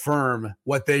reaffirm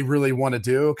what they really want to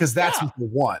do because that's what they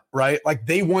want, right? Like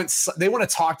they want to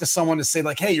talk to someone to say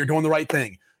like, hey, you're doing the right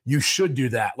thing. You should do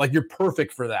that. Like you're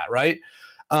perfect for that, right?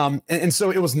 And so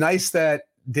it was nice that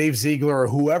Dave Ziegler or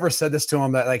whoever said this to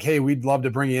him that like, hey, we'd love to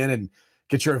bring you in and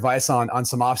get your advice on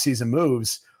some offseason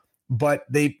moves. But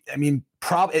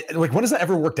probably like when has that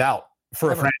ever worked out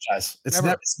for a franchise?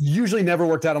 It's usually never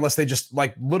worked out unless they just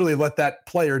like literally let that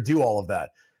player do all of that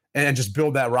and just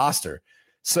build that roster.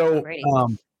 So, which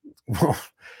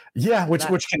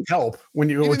can help when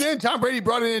you. Even then, Tom Brady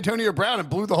brought in Antonio Brown and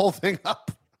blew the whole thing up.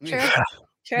 True.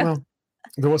 Well,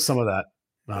 there was some of that.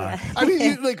 I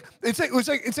mean, it's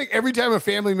like every time a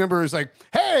family member is like,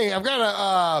 "Hey, I've got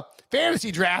a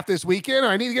fantasy draft this weekend, or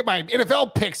I need to get my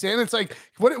NFL picks in." It's like,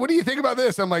 what do you think about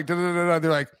this? I'm like, da-da-da-da. They're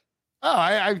like, oh,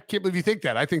 I can't believe you think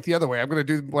that. I think the other way. I'm going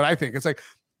to do what I think. It's like,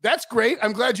 that's great.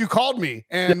 I'm glad you called me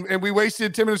and we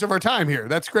wasted 10 minutes of our time here.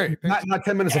 That's great. Not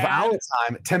 10 minutes of our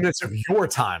time, 10 minutes of your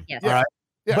time. Yes. All right.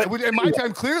 Yeah. But in my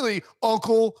time, clearly,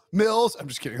 Uncle Mills, I'm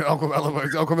just kidding. Uncle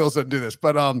Mills doesn't do this,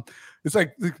 but it's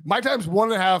like my time's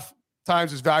 1.5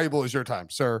 times as valuable as your time,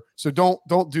 sir. So don't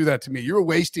do that to me. You're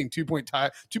wasting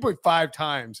 2.5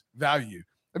 times value.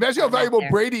 Imagine how valuable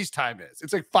Brady's time is.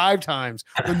 It's like 5 times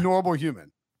the normal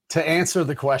human. To answer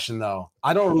the question, though,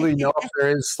 I don't really know if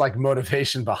there is like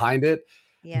motivation behind it.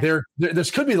 Yeah. There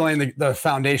could be laying the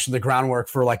foundation, the groundwork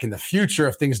for like in the future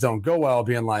if things don't go well,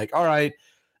 being like, all right,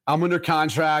 I'm under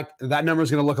contract. That number is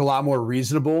going to look a lot more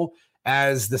reasonable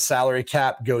as the salary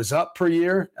cap goes up per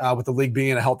year with the league being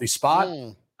in a healthy spot.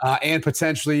 And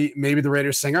potentially maybe the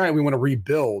Raiders saying, all right, we want to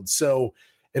rebuild. So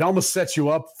it almost sets you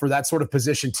up for that sort of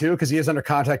position too, because he is under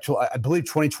contract till I believe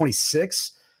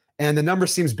 2026. And the number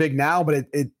seems big now, but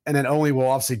it only will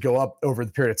obviously go up over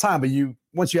the period of time. But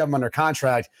once you have him under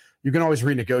contract, you can always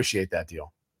renegotiate that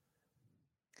deal.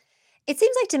 It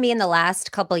seems like to me in the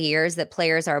last couple of years that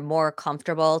players are more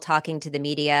comfortable talking to the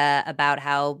media about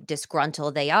how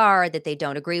disgruntled they are, that they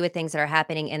don't agree with things that are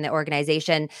happening in the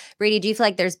organization. Brady, do you feel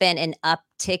like there's been an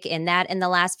uptick in that in the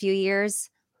last few years?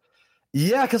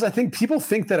 Yeah, because I think people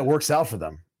think that it works out for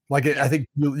them. I think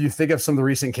you think of some of the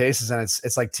recent cases, and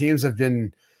it's like teams have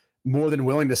been more than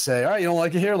willing to say, all right, you don't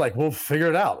like it here? Like, we'll figure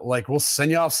it out. Like, we'll send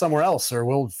you off somewhere else, or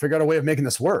we'll figure out a way of making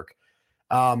this work.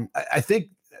 I think,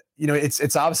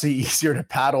 it's obviously easier to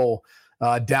paddle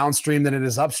downstream than it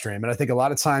is upstream. And I think a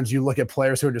lot of times you look at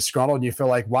players who are disgruntled and you feel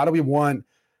like, why do we want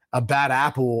a bad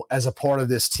apple as a part of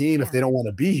this team if they don't want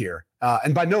to be here?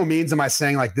 And by no means am I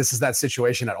saying like this is that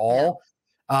situation at all.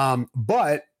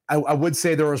 But I would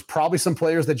say there was probably some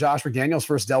players that Josh McDaniels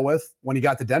first dealt with when he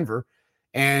got to Denver.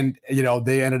 And,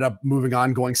 they ended up moving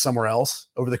on, going somewhere else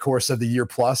over the course of the year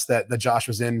plus that Josh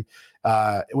was in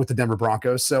with the Denver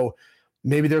Broncos. So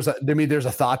maybe there's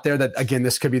a thought there that, again,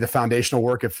 this could be the foundational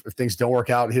work. If things don't work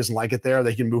out, he doesn't like it there,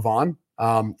 they can move on.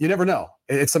 You never know.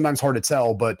 It's sometimes hard to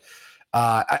tell, but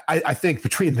I think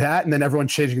between that and then everyone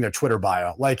changing their Twitter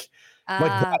bio,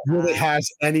 that really has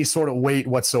any sort of weight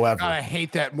whatsoever. God, I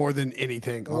hate that more than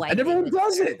anything. And everyone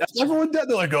does it. Everyone does.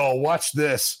 They're like, oh, watch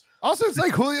this. Also, it's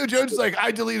like Julio Jones is like,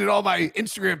 I deleted all my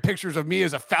Instagram pictures of me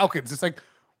as a Falcons. It's like,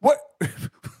 what?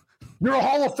 You're a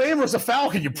Hall of Famer as a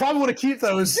Falcon. You probably want to keep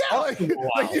those. Yeah, like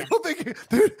you don't think,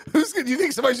 dude, do you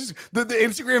think somebody's just the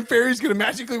Instagram fairy's going to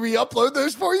magically re-upload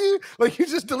those for you? Like you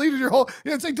just deleted your whole.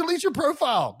 It's like delete your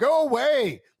profile, go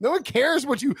away. No one cares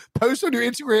what you post on your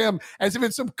Instagram as if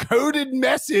it's some coded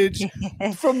message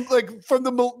from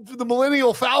the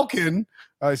Millennial Falcon.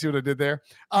 I see what I did there.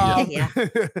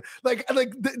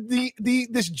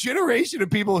 This generation of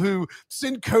people who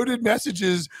send coded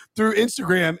messages through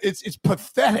Instagram, it's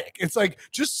pathetic. It's like,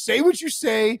 just say what you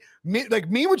say, mean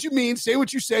what you mean, say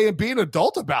what you say, and be an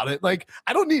adult about it. Like,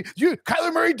 I don't need you.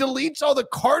 Kyler Murray deletes all the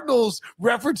Cardinals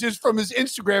references from his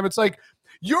Instagram. It's like,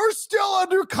 you're still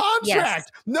under contract. Yes.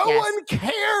 No one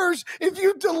cares if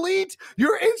you delete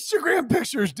your Instagram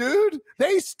pictures, dude.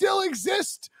 They still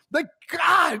exist. Like,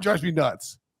 God, it drives me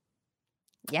nuts.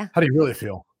 Yeah. How do you really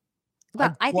feel?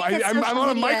 Well, I'm on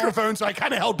a microphone, so I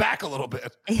kind of held back a little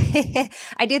bit.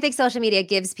 I do think social media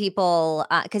gives people,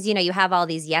 because you have all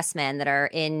these yes men that are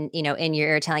in your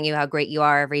ear telling you how great you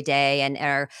are every day, and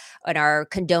are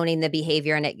condoning the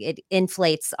behavior, and it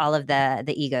inflates all of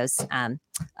the egos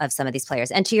of some of these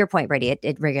players. And to your point, Brady,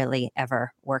 it rarely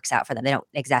ever works out for them. They don't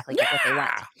exactly get what they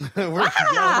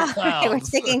want. We're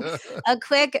taking a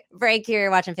quick break here.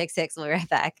 You're watching Pick Six. We'll be right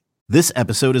back. This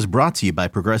episode is brought to you by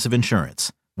Progressive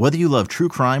Insurance. Whether you love true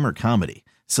crime or comedy,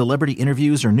 celebrity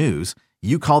interviews or news,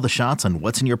 you call the shots on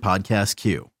what's in your podcast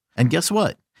queue. And guess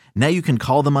what? Now you can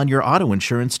call them on your auto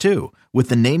insurance too with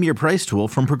the Name Your Price tool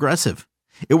from Progressive.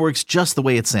 It works just the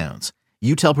way it sounds.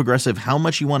 You tell Progressive how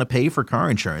much you want to pay for car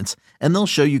insurance, and they'll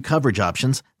show you coverage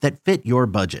options that fit your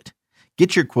budget.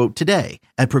 Get your quote today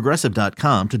at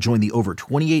Progressive.com to join the over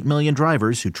 28 million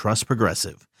drivers who trust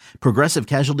Progressive. Progressive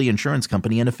Casualty Insurance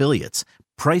Company and Affiliates.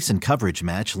 Price and coverage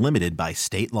match limited by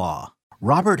state law.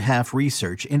 Robert Half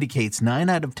research indicates 9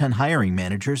 out of 10 hiring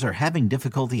managers are having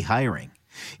difficulty hiring.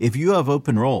 If you have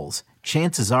open roles,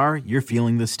 chances are you're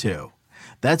feeling this too.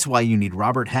 That's why you need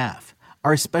Robert Half.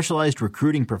 Our specialized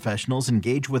recruiting professionals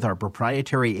engage with our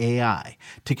proprietary AI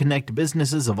to connect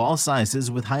businesses of all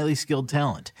sizes with highly skilled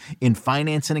talent in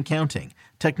finance and accounting,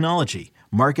 technology,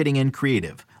 marketing and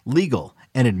creative, legal,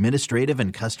 and administrative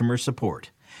and customer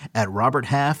support. At Robert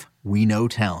Half, we know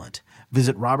talent.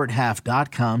 Visit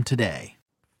roberthalf.com today.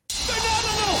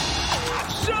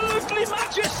 Absolutely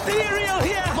magisterial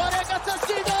here.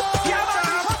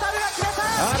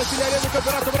 Artiglieria del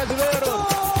campionato brasileiro.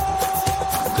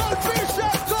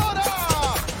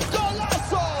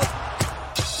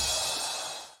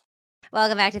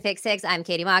 Welcome back to Pick Six. I'm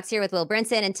Katie Mox here with Will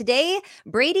Brinson, and today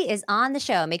Brady is on the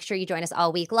show. Make sure you join us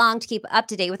all week long to keep up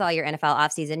to date with all your NFL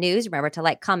offseason news. Remember to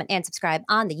like, comment, and subscribe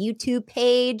on the YouTube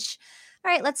page.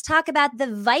 All right, let's talk about the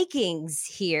Vikings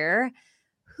here.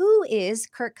 Who is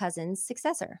Kirk Cousins'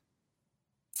 successor?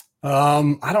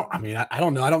 I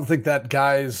don't know. I don't think that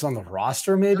guy's on the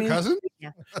roster. Maybe Kirk Cousins?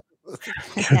 Yeah.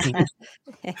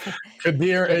 could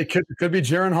be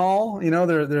Jaron Hall.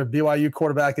 Their BYU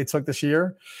quarterback they took this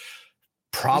year.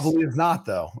 Probably is not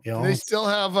though. They still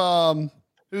have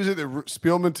who's it that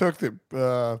Spielman took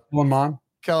that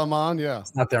Kellen Mond, yeah.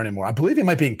 It's not there anymore. I believe he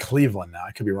might be in Cleveland now.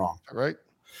 I could be wrong. Right.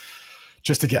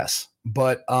 Just a guess.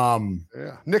 But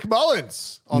Nick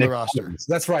Mullins on the roster. Mullins.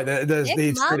 That's right.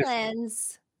 Nick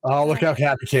Mullins. Oh, look how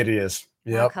happy Katie is.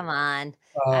 Yep. Oh, come on.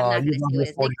 I'm not going to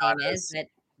see what his nickname is, but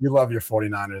you love your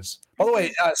 49ers. By the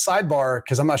way, sidebar,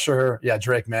 because I'm not sure. Yeah,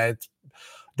 Drake May.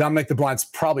 Dominic the Blind's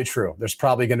probably true. There's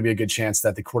probably going to be a good chance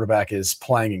that the quarterback is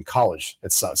playing in college.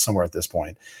 It's somewhere at this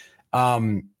point.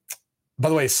 By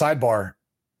the way, sidebar,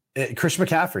 Christian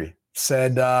McCaffrey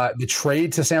said the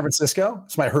trade to San Francisco,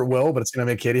 this might hurt Will, but it's going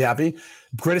to make Katie happy.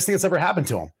 Greatest thing that's ever happened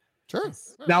to him. Sure.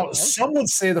 Now, some would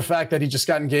say the fact that he just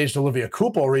got engaged to Olivia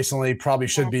Culpo recently probably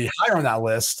should be higher on that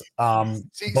list.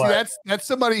 See, that's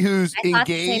somebody who's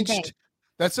engaged.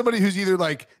 That's somebody who's either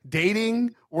like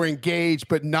dating or engaged,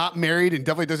 but not married and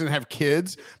definitely doesn't have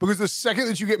kids. Because the second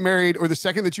that you get married or the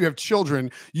second that you have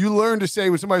children, you learn to say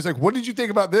when somebody's like, what did you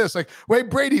think about this? Like, wait,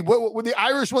 Brady, when the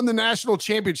Irish won the national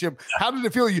championship, how did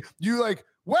it feel? You like,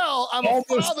 well, I'm a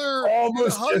father,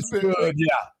 almost as good. Yeah,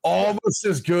 almost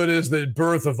as good as the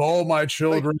birth of all my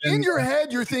children. Like in your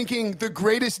head, you're thinking the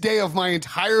greatest day of my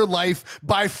entire life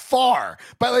by far,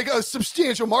 by like a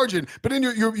substantial margin. But in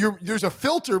your there's a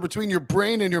filter between your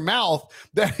brain and your mouth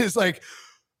that is like,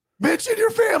 mention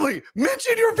your family,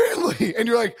 and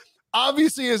you're like,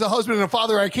 obviously, as a husband and a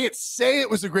father, I can't say it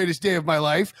was the greatest day of my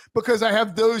life because I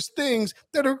have those things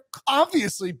that are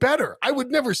obviously better. I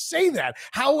would never say that.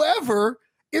 However,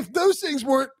 if those things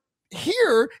weren't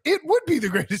here, it would be the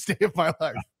greatest day of my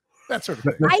life. That sort of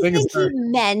thing. I think he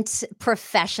meant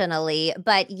professionally,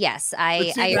 but yes,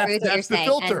 I agree with what you're saying.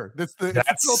 That's the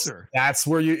filter. That's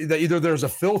where either there's a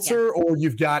filter or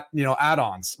you've got,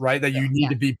 add-ons, right? That you need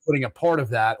to be putting a part of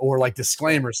that, or like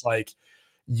disclaimers, like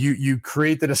you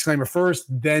create the disclaimer first,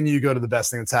 then you go to the best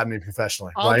thing that's happening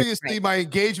professionally. Obviously, my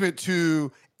engagement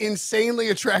to insanely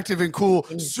attractive and cool,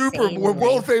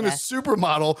 world famous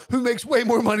supermodel who makes way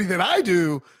more money than I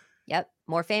do. Yep,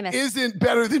 more famous. Isn't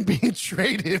better than being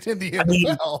traded in the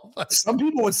NFL. Some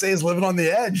people would say he's living on the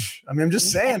edge. I mean, I'm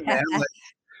just saying, man. Like,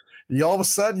 all of a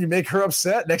sudden, you make her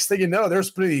upset. Next thing you know,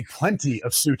 there's plenty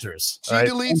of suiters. She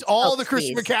deletes all the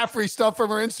Christian McCaffrey stuff from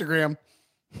her Instagram.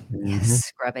 Yes,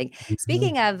 scrubbing.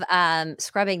 Speaking of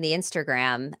scrubbing the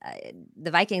Instagram,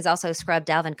 the Vikings also scrubbed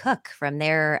Dalvin Cook from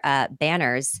their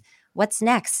banners. What's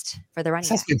next for the running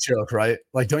back? That's a good joke, right?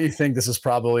 Like, don't you think this is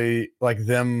probably like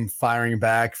them firing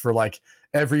back for like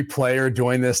every player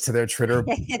doing this to their Twitter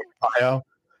bio?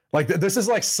 Like, this is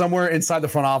like somewhere inside the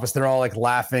front office. They're all like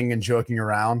laughing and joking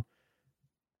around.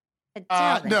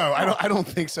 No, I don't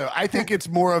think so. I think it's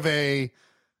more of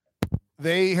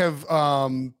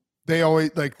they always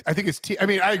like, I think it's,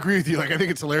 I agree with you. Like, I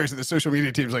think it's hilarious that the social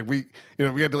media teams, like we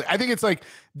had to, I think it's like,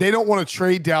 they don't want to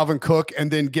trade Dalvin Cook and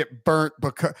then get burnt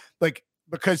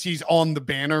because he's on the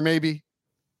banner, maybe.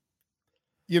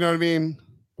 You know what I mean?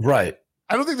 Right.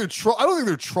 I don't think they're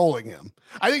trolling him.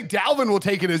 I think Dalvin will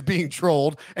take it as being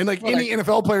trolled, and any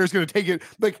NFL player is going to take it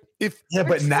like if. Yeah,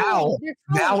 but now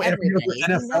every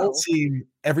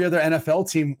other NFL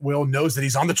team knows that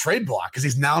he's on the trade block because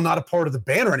he's now not a part of the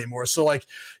banner anymore. So like,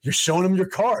 you're showing him your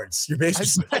cards. You're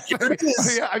basically like, here it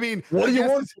is. Yeah, I mean, what do you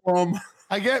want from him?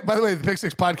 I get. By the way, the Pick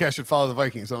Six podcast should follow the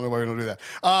Vikings. I don't know why we don't do that.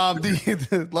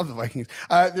 Love the Vikings.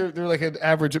 They're like an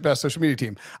average at best social media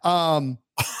team. They are.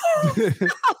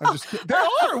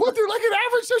 What? They're like an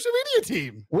average social media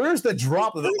team. Where's the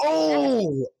drop of the?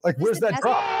 Where's that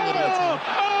drop?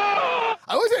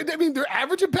 They're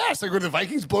average at best. Like, were the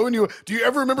Vikings blowing you? Do you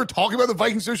ever remember talking about the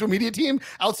Vikings social media team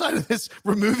outside of this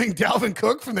removing Dalvin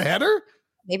Cook from the header?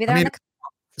 Maybe they're.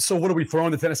 So what are we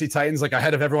throwing the Tennessee Titans like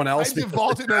ahead of everyone else? The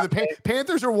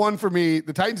Panthers are one for me.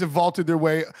 The Titans have vaulted their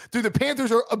way. Dude, the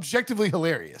Panthers are objectively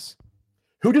hilarious.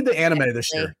 Who did the anime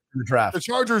this year in the draft? The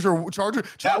Chargers. Chargers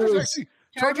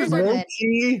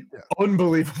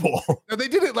unbelievable. No, they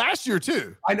did it last year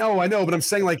too. I know, but I'm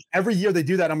saying like every year they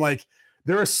do that. I'm like,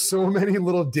 there are so many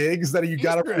little digs that you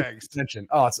got to pay attention.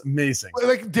 Oh, it's amazing.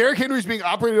 Like Derrick Henry's being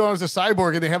operated on as a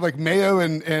cyborg, and they have like mayo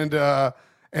and hot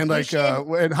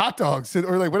dogs,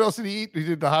 or like what else did he eat? He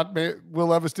did the hot. Will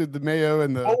Levis did the mayo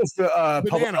and the. What was the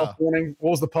public health warning?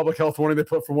 What was the public health warning they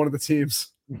put for one of the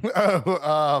teams?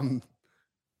 Oh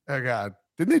God!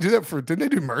 Didn't they do that Didn't they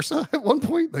do MRSA at one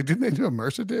point? Like, didn't they do a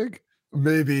MRSA dig?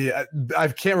 Maybe. I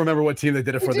can't remember what team they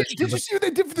did it for. Did you see what they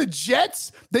did for the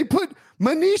Jets? They put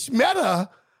Manish Mehta,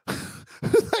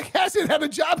 who like hasn't had a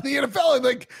job in the NFL in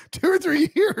like 2 or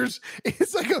 3 years.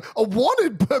 It's like a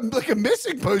wanted, like a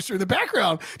missing poster in the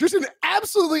background. Just an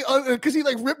absolutely because he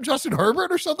like ripped Justin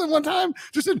Herbert or something one time.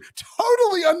 Just a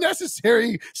totally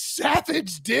unnecessary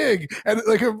savage dig and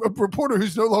like a reporter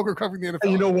who's no longer covering the NFL.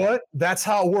 And you know what? That's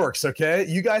how it works. Okay,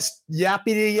 you guys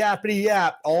yappity yap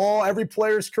every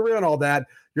player's career and all that.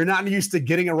 You're not used to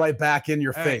getting it right back in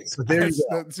your face. So there you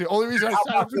go. That's the only reason. How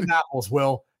about them apples,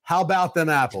 Will? How about them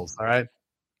apples? All right.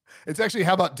 It's actually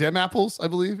how about dem apples? I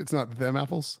believe it's not them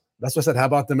apples. That's what I said. How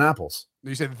about them apples?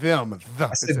 You said them.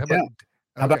 I said them.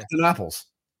 How about them apples?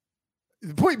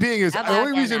 The point being is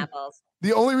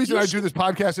the only reason I do this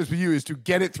podcast is with you is to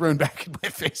get it thrown back in my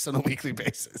face on a weekly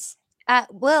basis.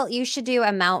 Will, you should do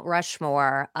a Mount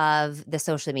Rushmore of the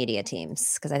social media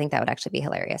teams because I think that would actually be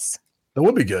hilarious. That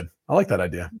would be good. I like that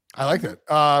idea. I like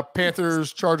that.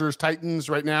 Panthers, Chargers, Titans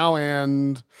right now,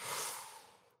 and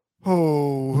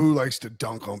who likes to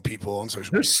dunk on people on social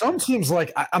media? There's some teams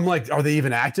I'm like, are they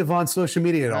even active on social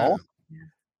media at all? Yeah.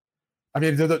 I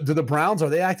mean, do the Browns, are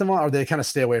they active on, or they kind of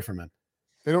stay away from it?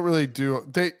 They don't really do.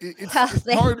 It's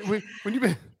hard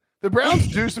when the Browns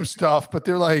do some stuff, but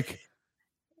they're like,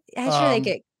 I'm sure they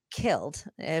get killed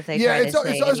if they. Yeah, it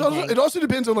also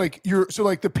depends on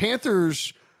the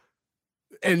Panthers,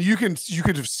 and you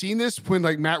could have seen this when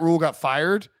like Matt Rule got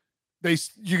fired.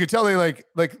 You could tell they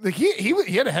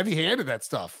he had a heavy hand in that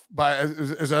stuff.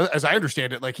 As I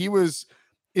understand it, like he was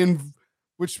in.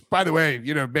 Which, by the way,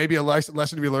 maybe a lesson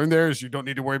to be learned there is you don't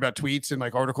need to worry about tweets and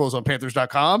like articles on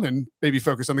Panthers.com and maybe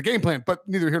focus on the game plan. But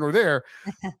neither here nor there.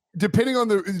 Depending on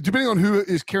who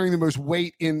is carrying the most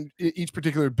weight in each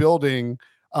particular building,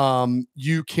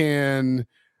 you can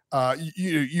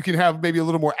you can have maybe a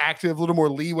little more active, a little more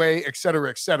leeway, et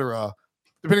cetera,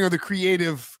 depending on the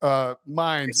creative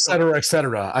minds, et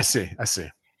cetera. I see.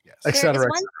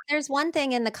 There's one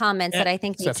thing in the comments that I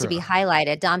think needs to be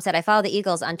highlighted. Dom said, I follow the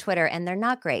Eagles on Twitter and they're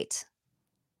not great.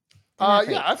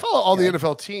 Yeah, I follow all the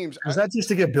NFL teams. Is that just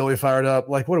to get Billy fired up?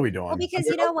 Like, what are we doing? Well, because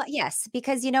you know what? Yes,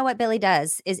 because you know what Billy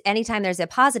does is anytime there's a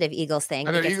positive Eagles thing,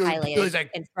 it gets highlighted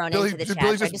and thrown into the chat.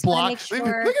 Billy's just blocked. Look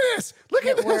at this. Look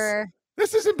at this.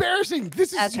 This is embarrassing.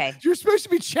 This is okay. You're supposed to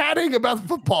be chatting about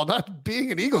football, not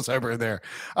being an Eagles homer in there.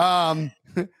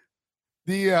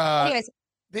 Anyways.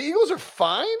 The Eagles are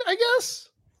fine, I guess.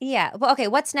 Yeah. Well, okay.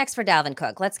 What's next for Dalvin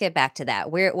Cook? Let's get back to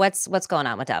that. What's going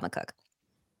on with Dalvin Cook?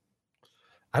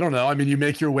 I don't know. I mean, you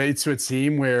make your way to a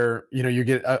team where, you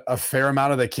get a fair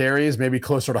amount of the carries, maybe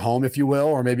closer to home, if you will,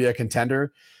 or maybe a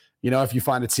contender, if you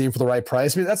find a team for the right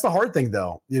price. I mean, that's the hard thing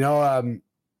though.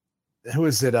 Who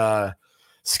is it?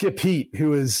 Skip Pete,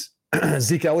 who is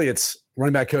Zeke Elliott's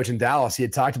running back coach in Dallas. He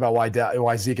had talked about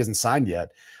why Zeke isn't signed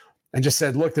yet. And just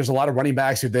said, look, there's a lot of running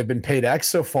backs who they've been paid X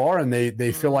so far, and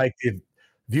they feel like they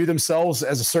view themselves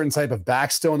as a certain type of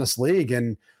back still in this league.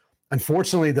 And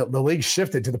unfortunately, the league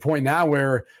shifted to the point now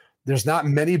where there's not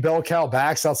many bell cow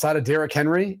backs outside of Derrick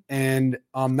Henry, and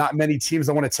not many teams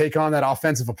that want to take on that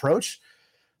offensive approach.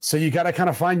 So you got to kind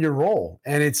of find your role,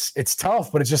 and it's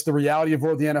tough, but it's just the reality of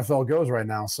where the NFL goes right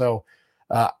now. So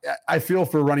I feel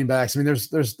for running backs. I mean,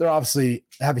 they obviously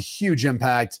have a huge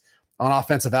impact on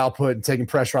offensive output and taking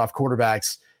pressure off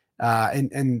quarterbacks.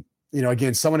 And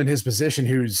again, someone in his position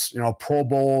who's, a Pro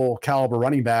Bowl caliber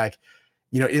running back,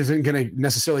 isn't going to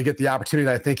necessarily get the opportunity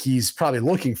that I think he's probably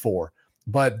looking for.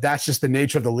 But that's just the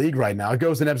nature of the league right now. It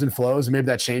goes in ebbs and flows, and maybe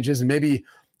that changes. And maybe,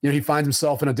 he finds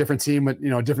himself in a different team with,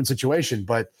 a different situation.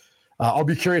 But I'll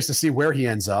be curious to see where he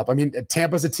ends up. I mean,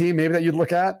 Tampa's a team maybe that you'd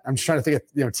look at. I'm just trying to think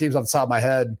of, teams off the top of my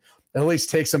head that at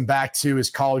least takes him back to his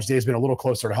college days, being a little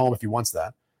closer to home if he wants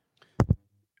that.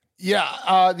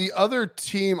 Yeah, the other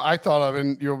team I thought of,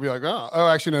 and you'll be like, oh,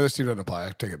 actually, no, this team doesn't apply.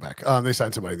 I take it back. They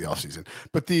signed somebody in the offseason.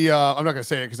 But I'm not going to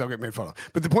say it because I'll get made fun of.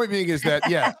 But the point being is that,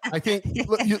 yeah, I think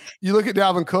you look at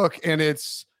Dalvin Cook, and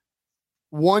it's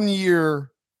 1 year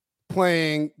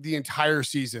playing the entire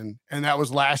season, and that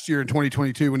was last year in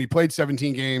 2022 when he played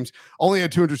 17 games, only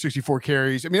had 264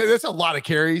 carries. I mean, that's a lot of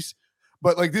carries.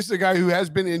 But, this is a guy who has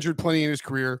been injured plenty in his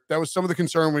career. That was some of the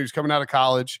concern when he was coming out of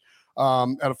college.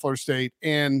 Out of Florida State,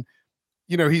 and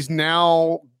he's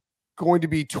now going to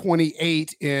be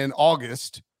 28 in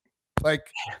August. Like,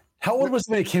 how old was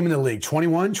he when he came in the league?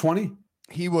 21, 20?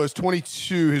 He was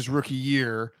 22 his rookie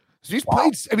year. So he's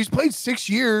played 6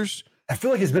 years. I feel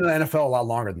like he's been in the NFL a lot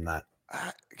longer than that.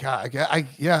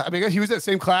 I mean, he was that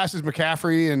same class as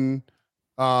McCaffrey and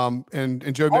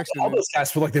Joe Mixon. All those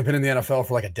guys feel like they've been in the NFL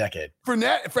for like a decade.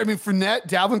 Fournette,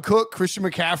 Dalvin Cook, Christian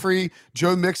McCaffrey,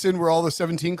 Joe Mixon were all the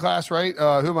 17 class, right? Who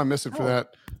am I missing for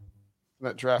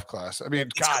that draft class? I mean,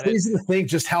 it's crazy to think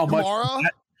just how much.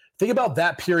 Think about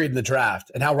that period in the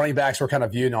draft and how running backs were kind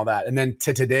of viewed and all that, and then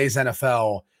to today's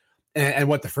NFL and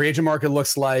what the free agent market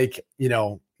looks like.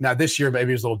 Now this year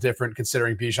maybe it was a little different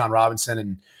considering Bijan Robinson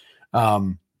and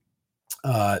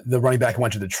the running back who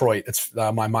went to Detroit. It's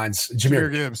my mind's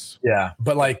Jahmyr Gibbs. Yeah.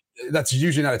 But that's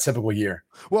usually not a typical year.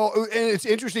 Well, and it's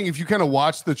interesting if you kind of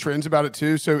watch the trends about it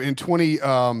too. So in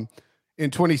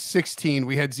 2016,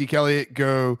 we had Zeke Elliott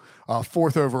go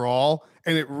 4th overall,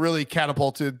 and it really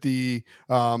catapulted the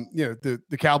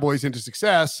Cowboys into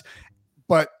success.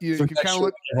 But you can kind of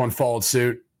look. Everyone followed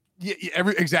suit. Yeah,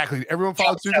 everyone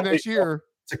followed suit the next year.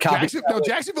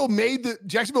 Jacksonville made the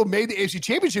AFC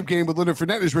Championship game with Leonard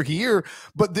Fournette his rookie year,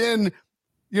 but then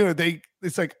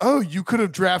it's like, oh, you could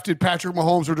have drafted Patrick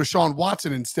Mahomes or Deshaun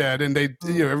Watson instead, and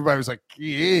everybody was like,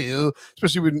 yeah,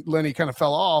 especially when Lenny kind of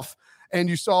fell off, and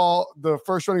you saw the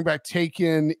first running back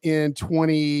taken in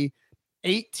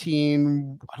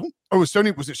 2018. Was it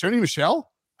Sony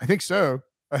Michel? I think so,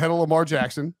 ahead of Lamar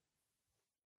Jackson.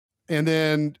 And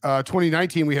then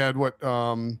 2019, we had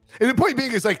and the point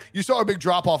being is like you saw a big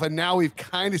drop off, and now we've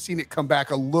kind of seen it come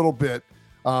back a little bit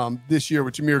this year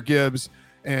with Jahmyr Gibbs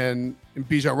and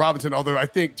Bijan Robinson. Although I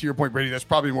think, to your point, Brady, that's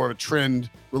probably more of a trend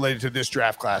related to this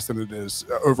draft class than it is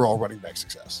overall running back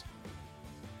success.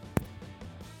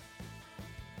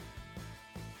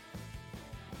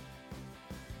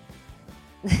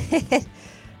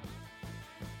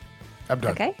 I'm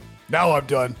done. Okay. Now I'm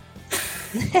done.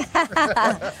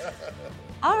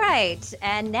 All right.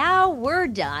 And now we're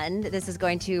done. This is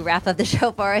going to wrap up the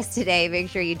show for us today. Make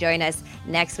sure you join us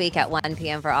next week at 1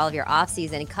 p.m. for all of your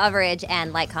off-season coverage.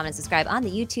 And like, comment, subscribe on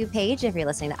the YouTube page if you're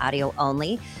listening to audio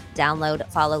only. Download,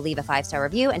 follow, leave a 5-star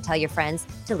review, and tell your friends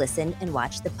to listen and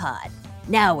watch the pod.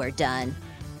 Now we're done.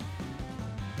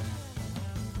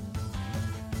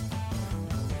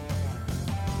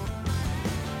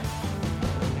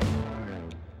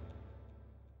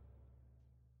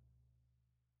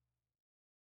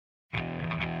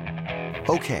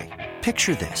 Okay,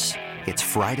 picture this. It's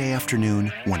Friday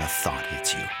afternoon when a thought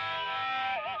hits you.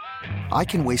 I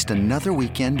can waste another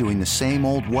weekend doing the same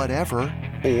old whatever,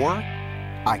 or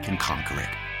I can conquer it.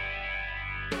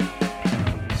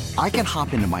 I can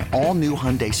hop into my all-new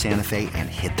Hyundai Santa Fe and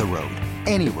hit the road.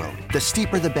 Any road. The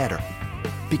steeper, the better.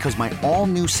 Because my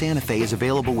all-new Santa Fe is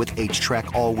available with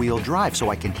H-Track all-wheel drive, so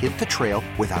I can hit the trail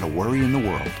without a worry in the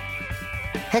world.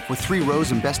 Heck, with 3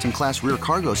 rows and best-in-class rear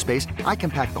cargo space, I can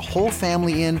pack the whole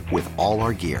family in with all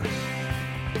our gear.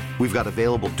 We've got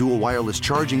available dual wireless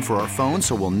charging for our phones,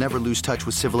 so we'll never lose touch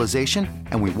with civilization,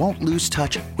 and we won't lose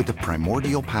touch with the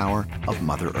primordial power of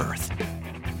Mother Earth.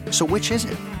 So which is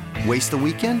it? Waste the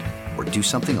weekend or do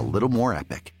something a little more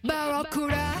epic?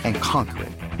 And conquer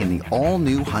it in the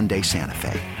all-new Hyundai Santa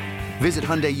Fe. Visit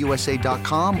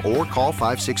HyundaiUSA.com or call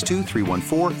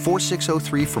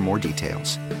 562-314-4603 for more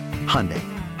details. Hyundai,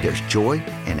 there's joy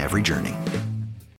in every journey.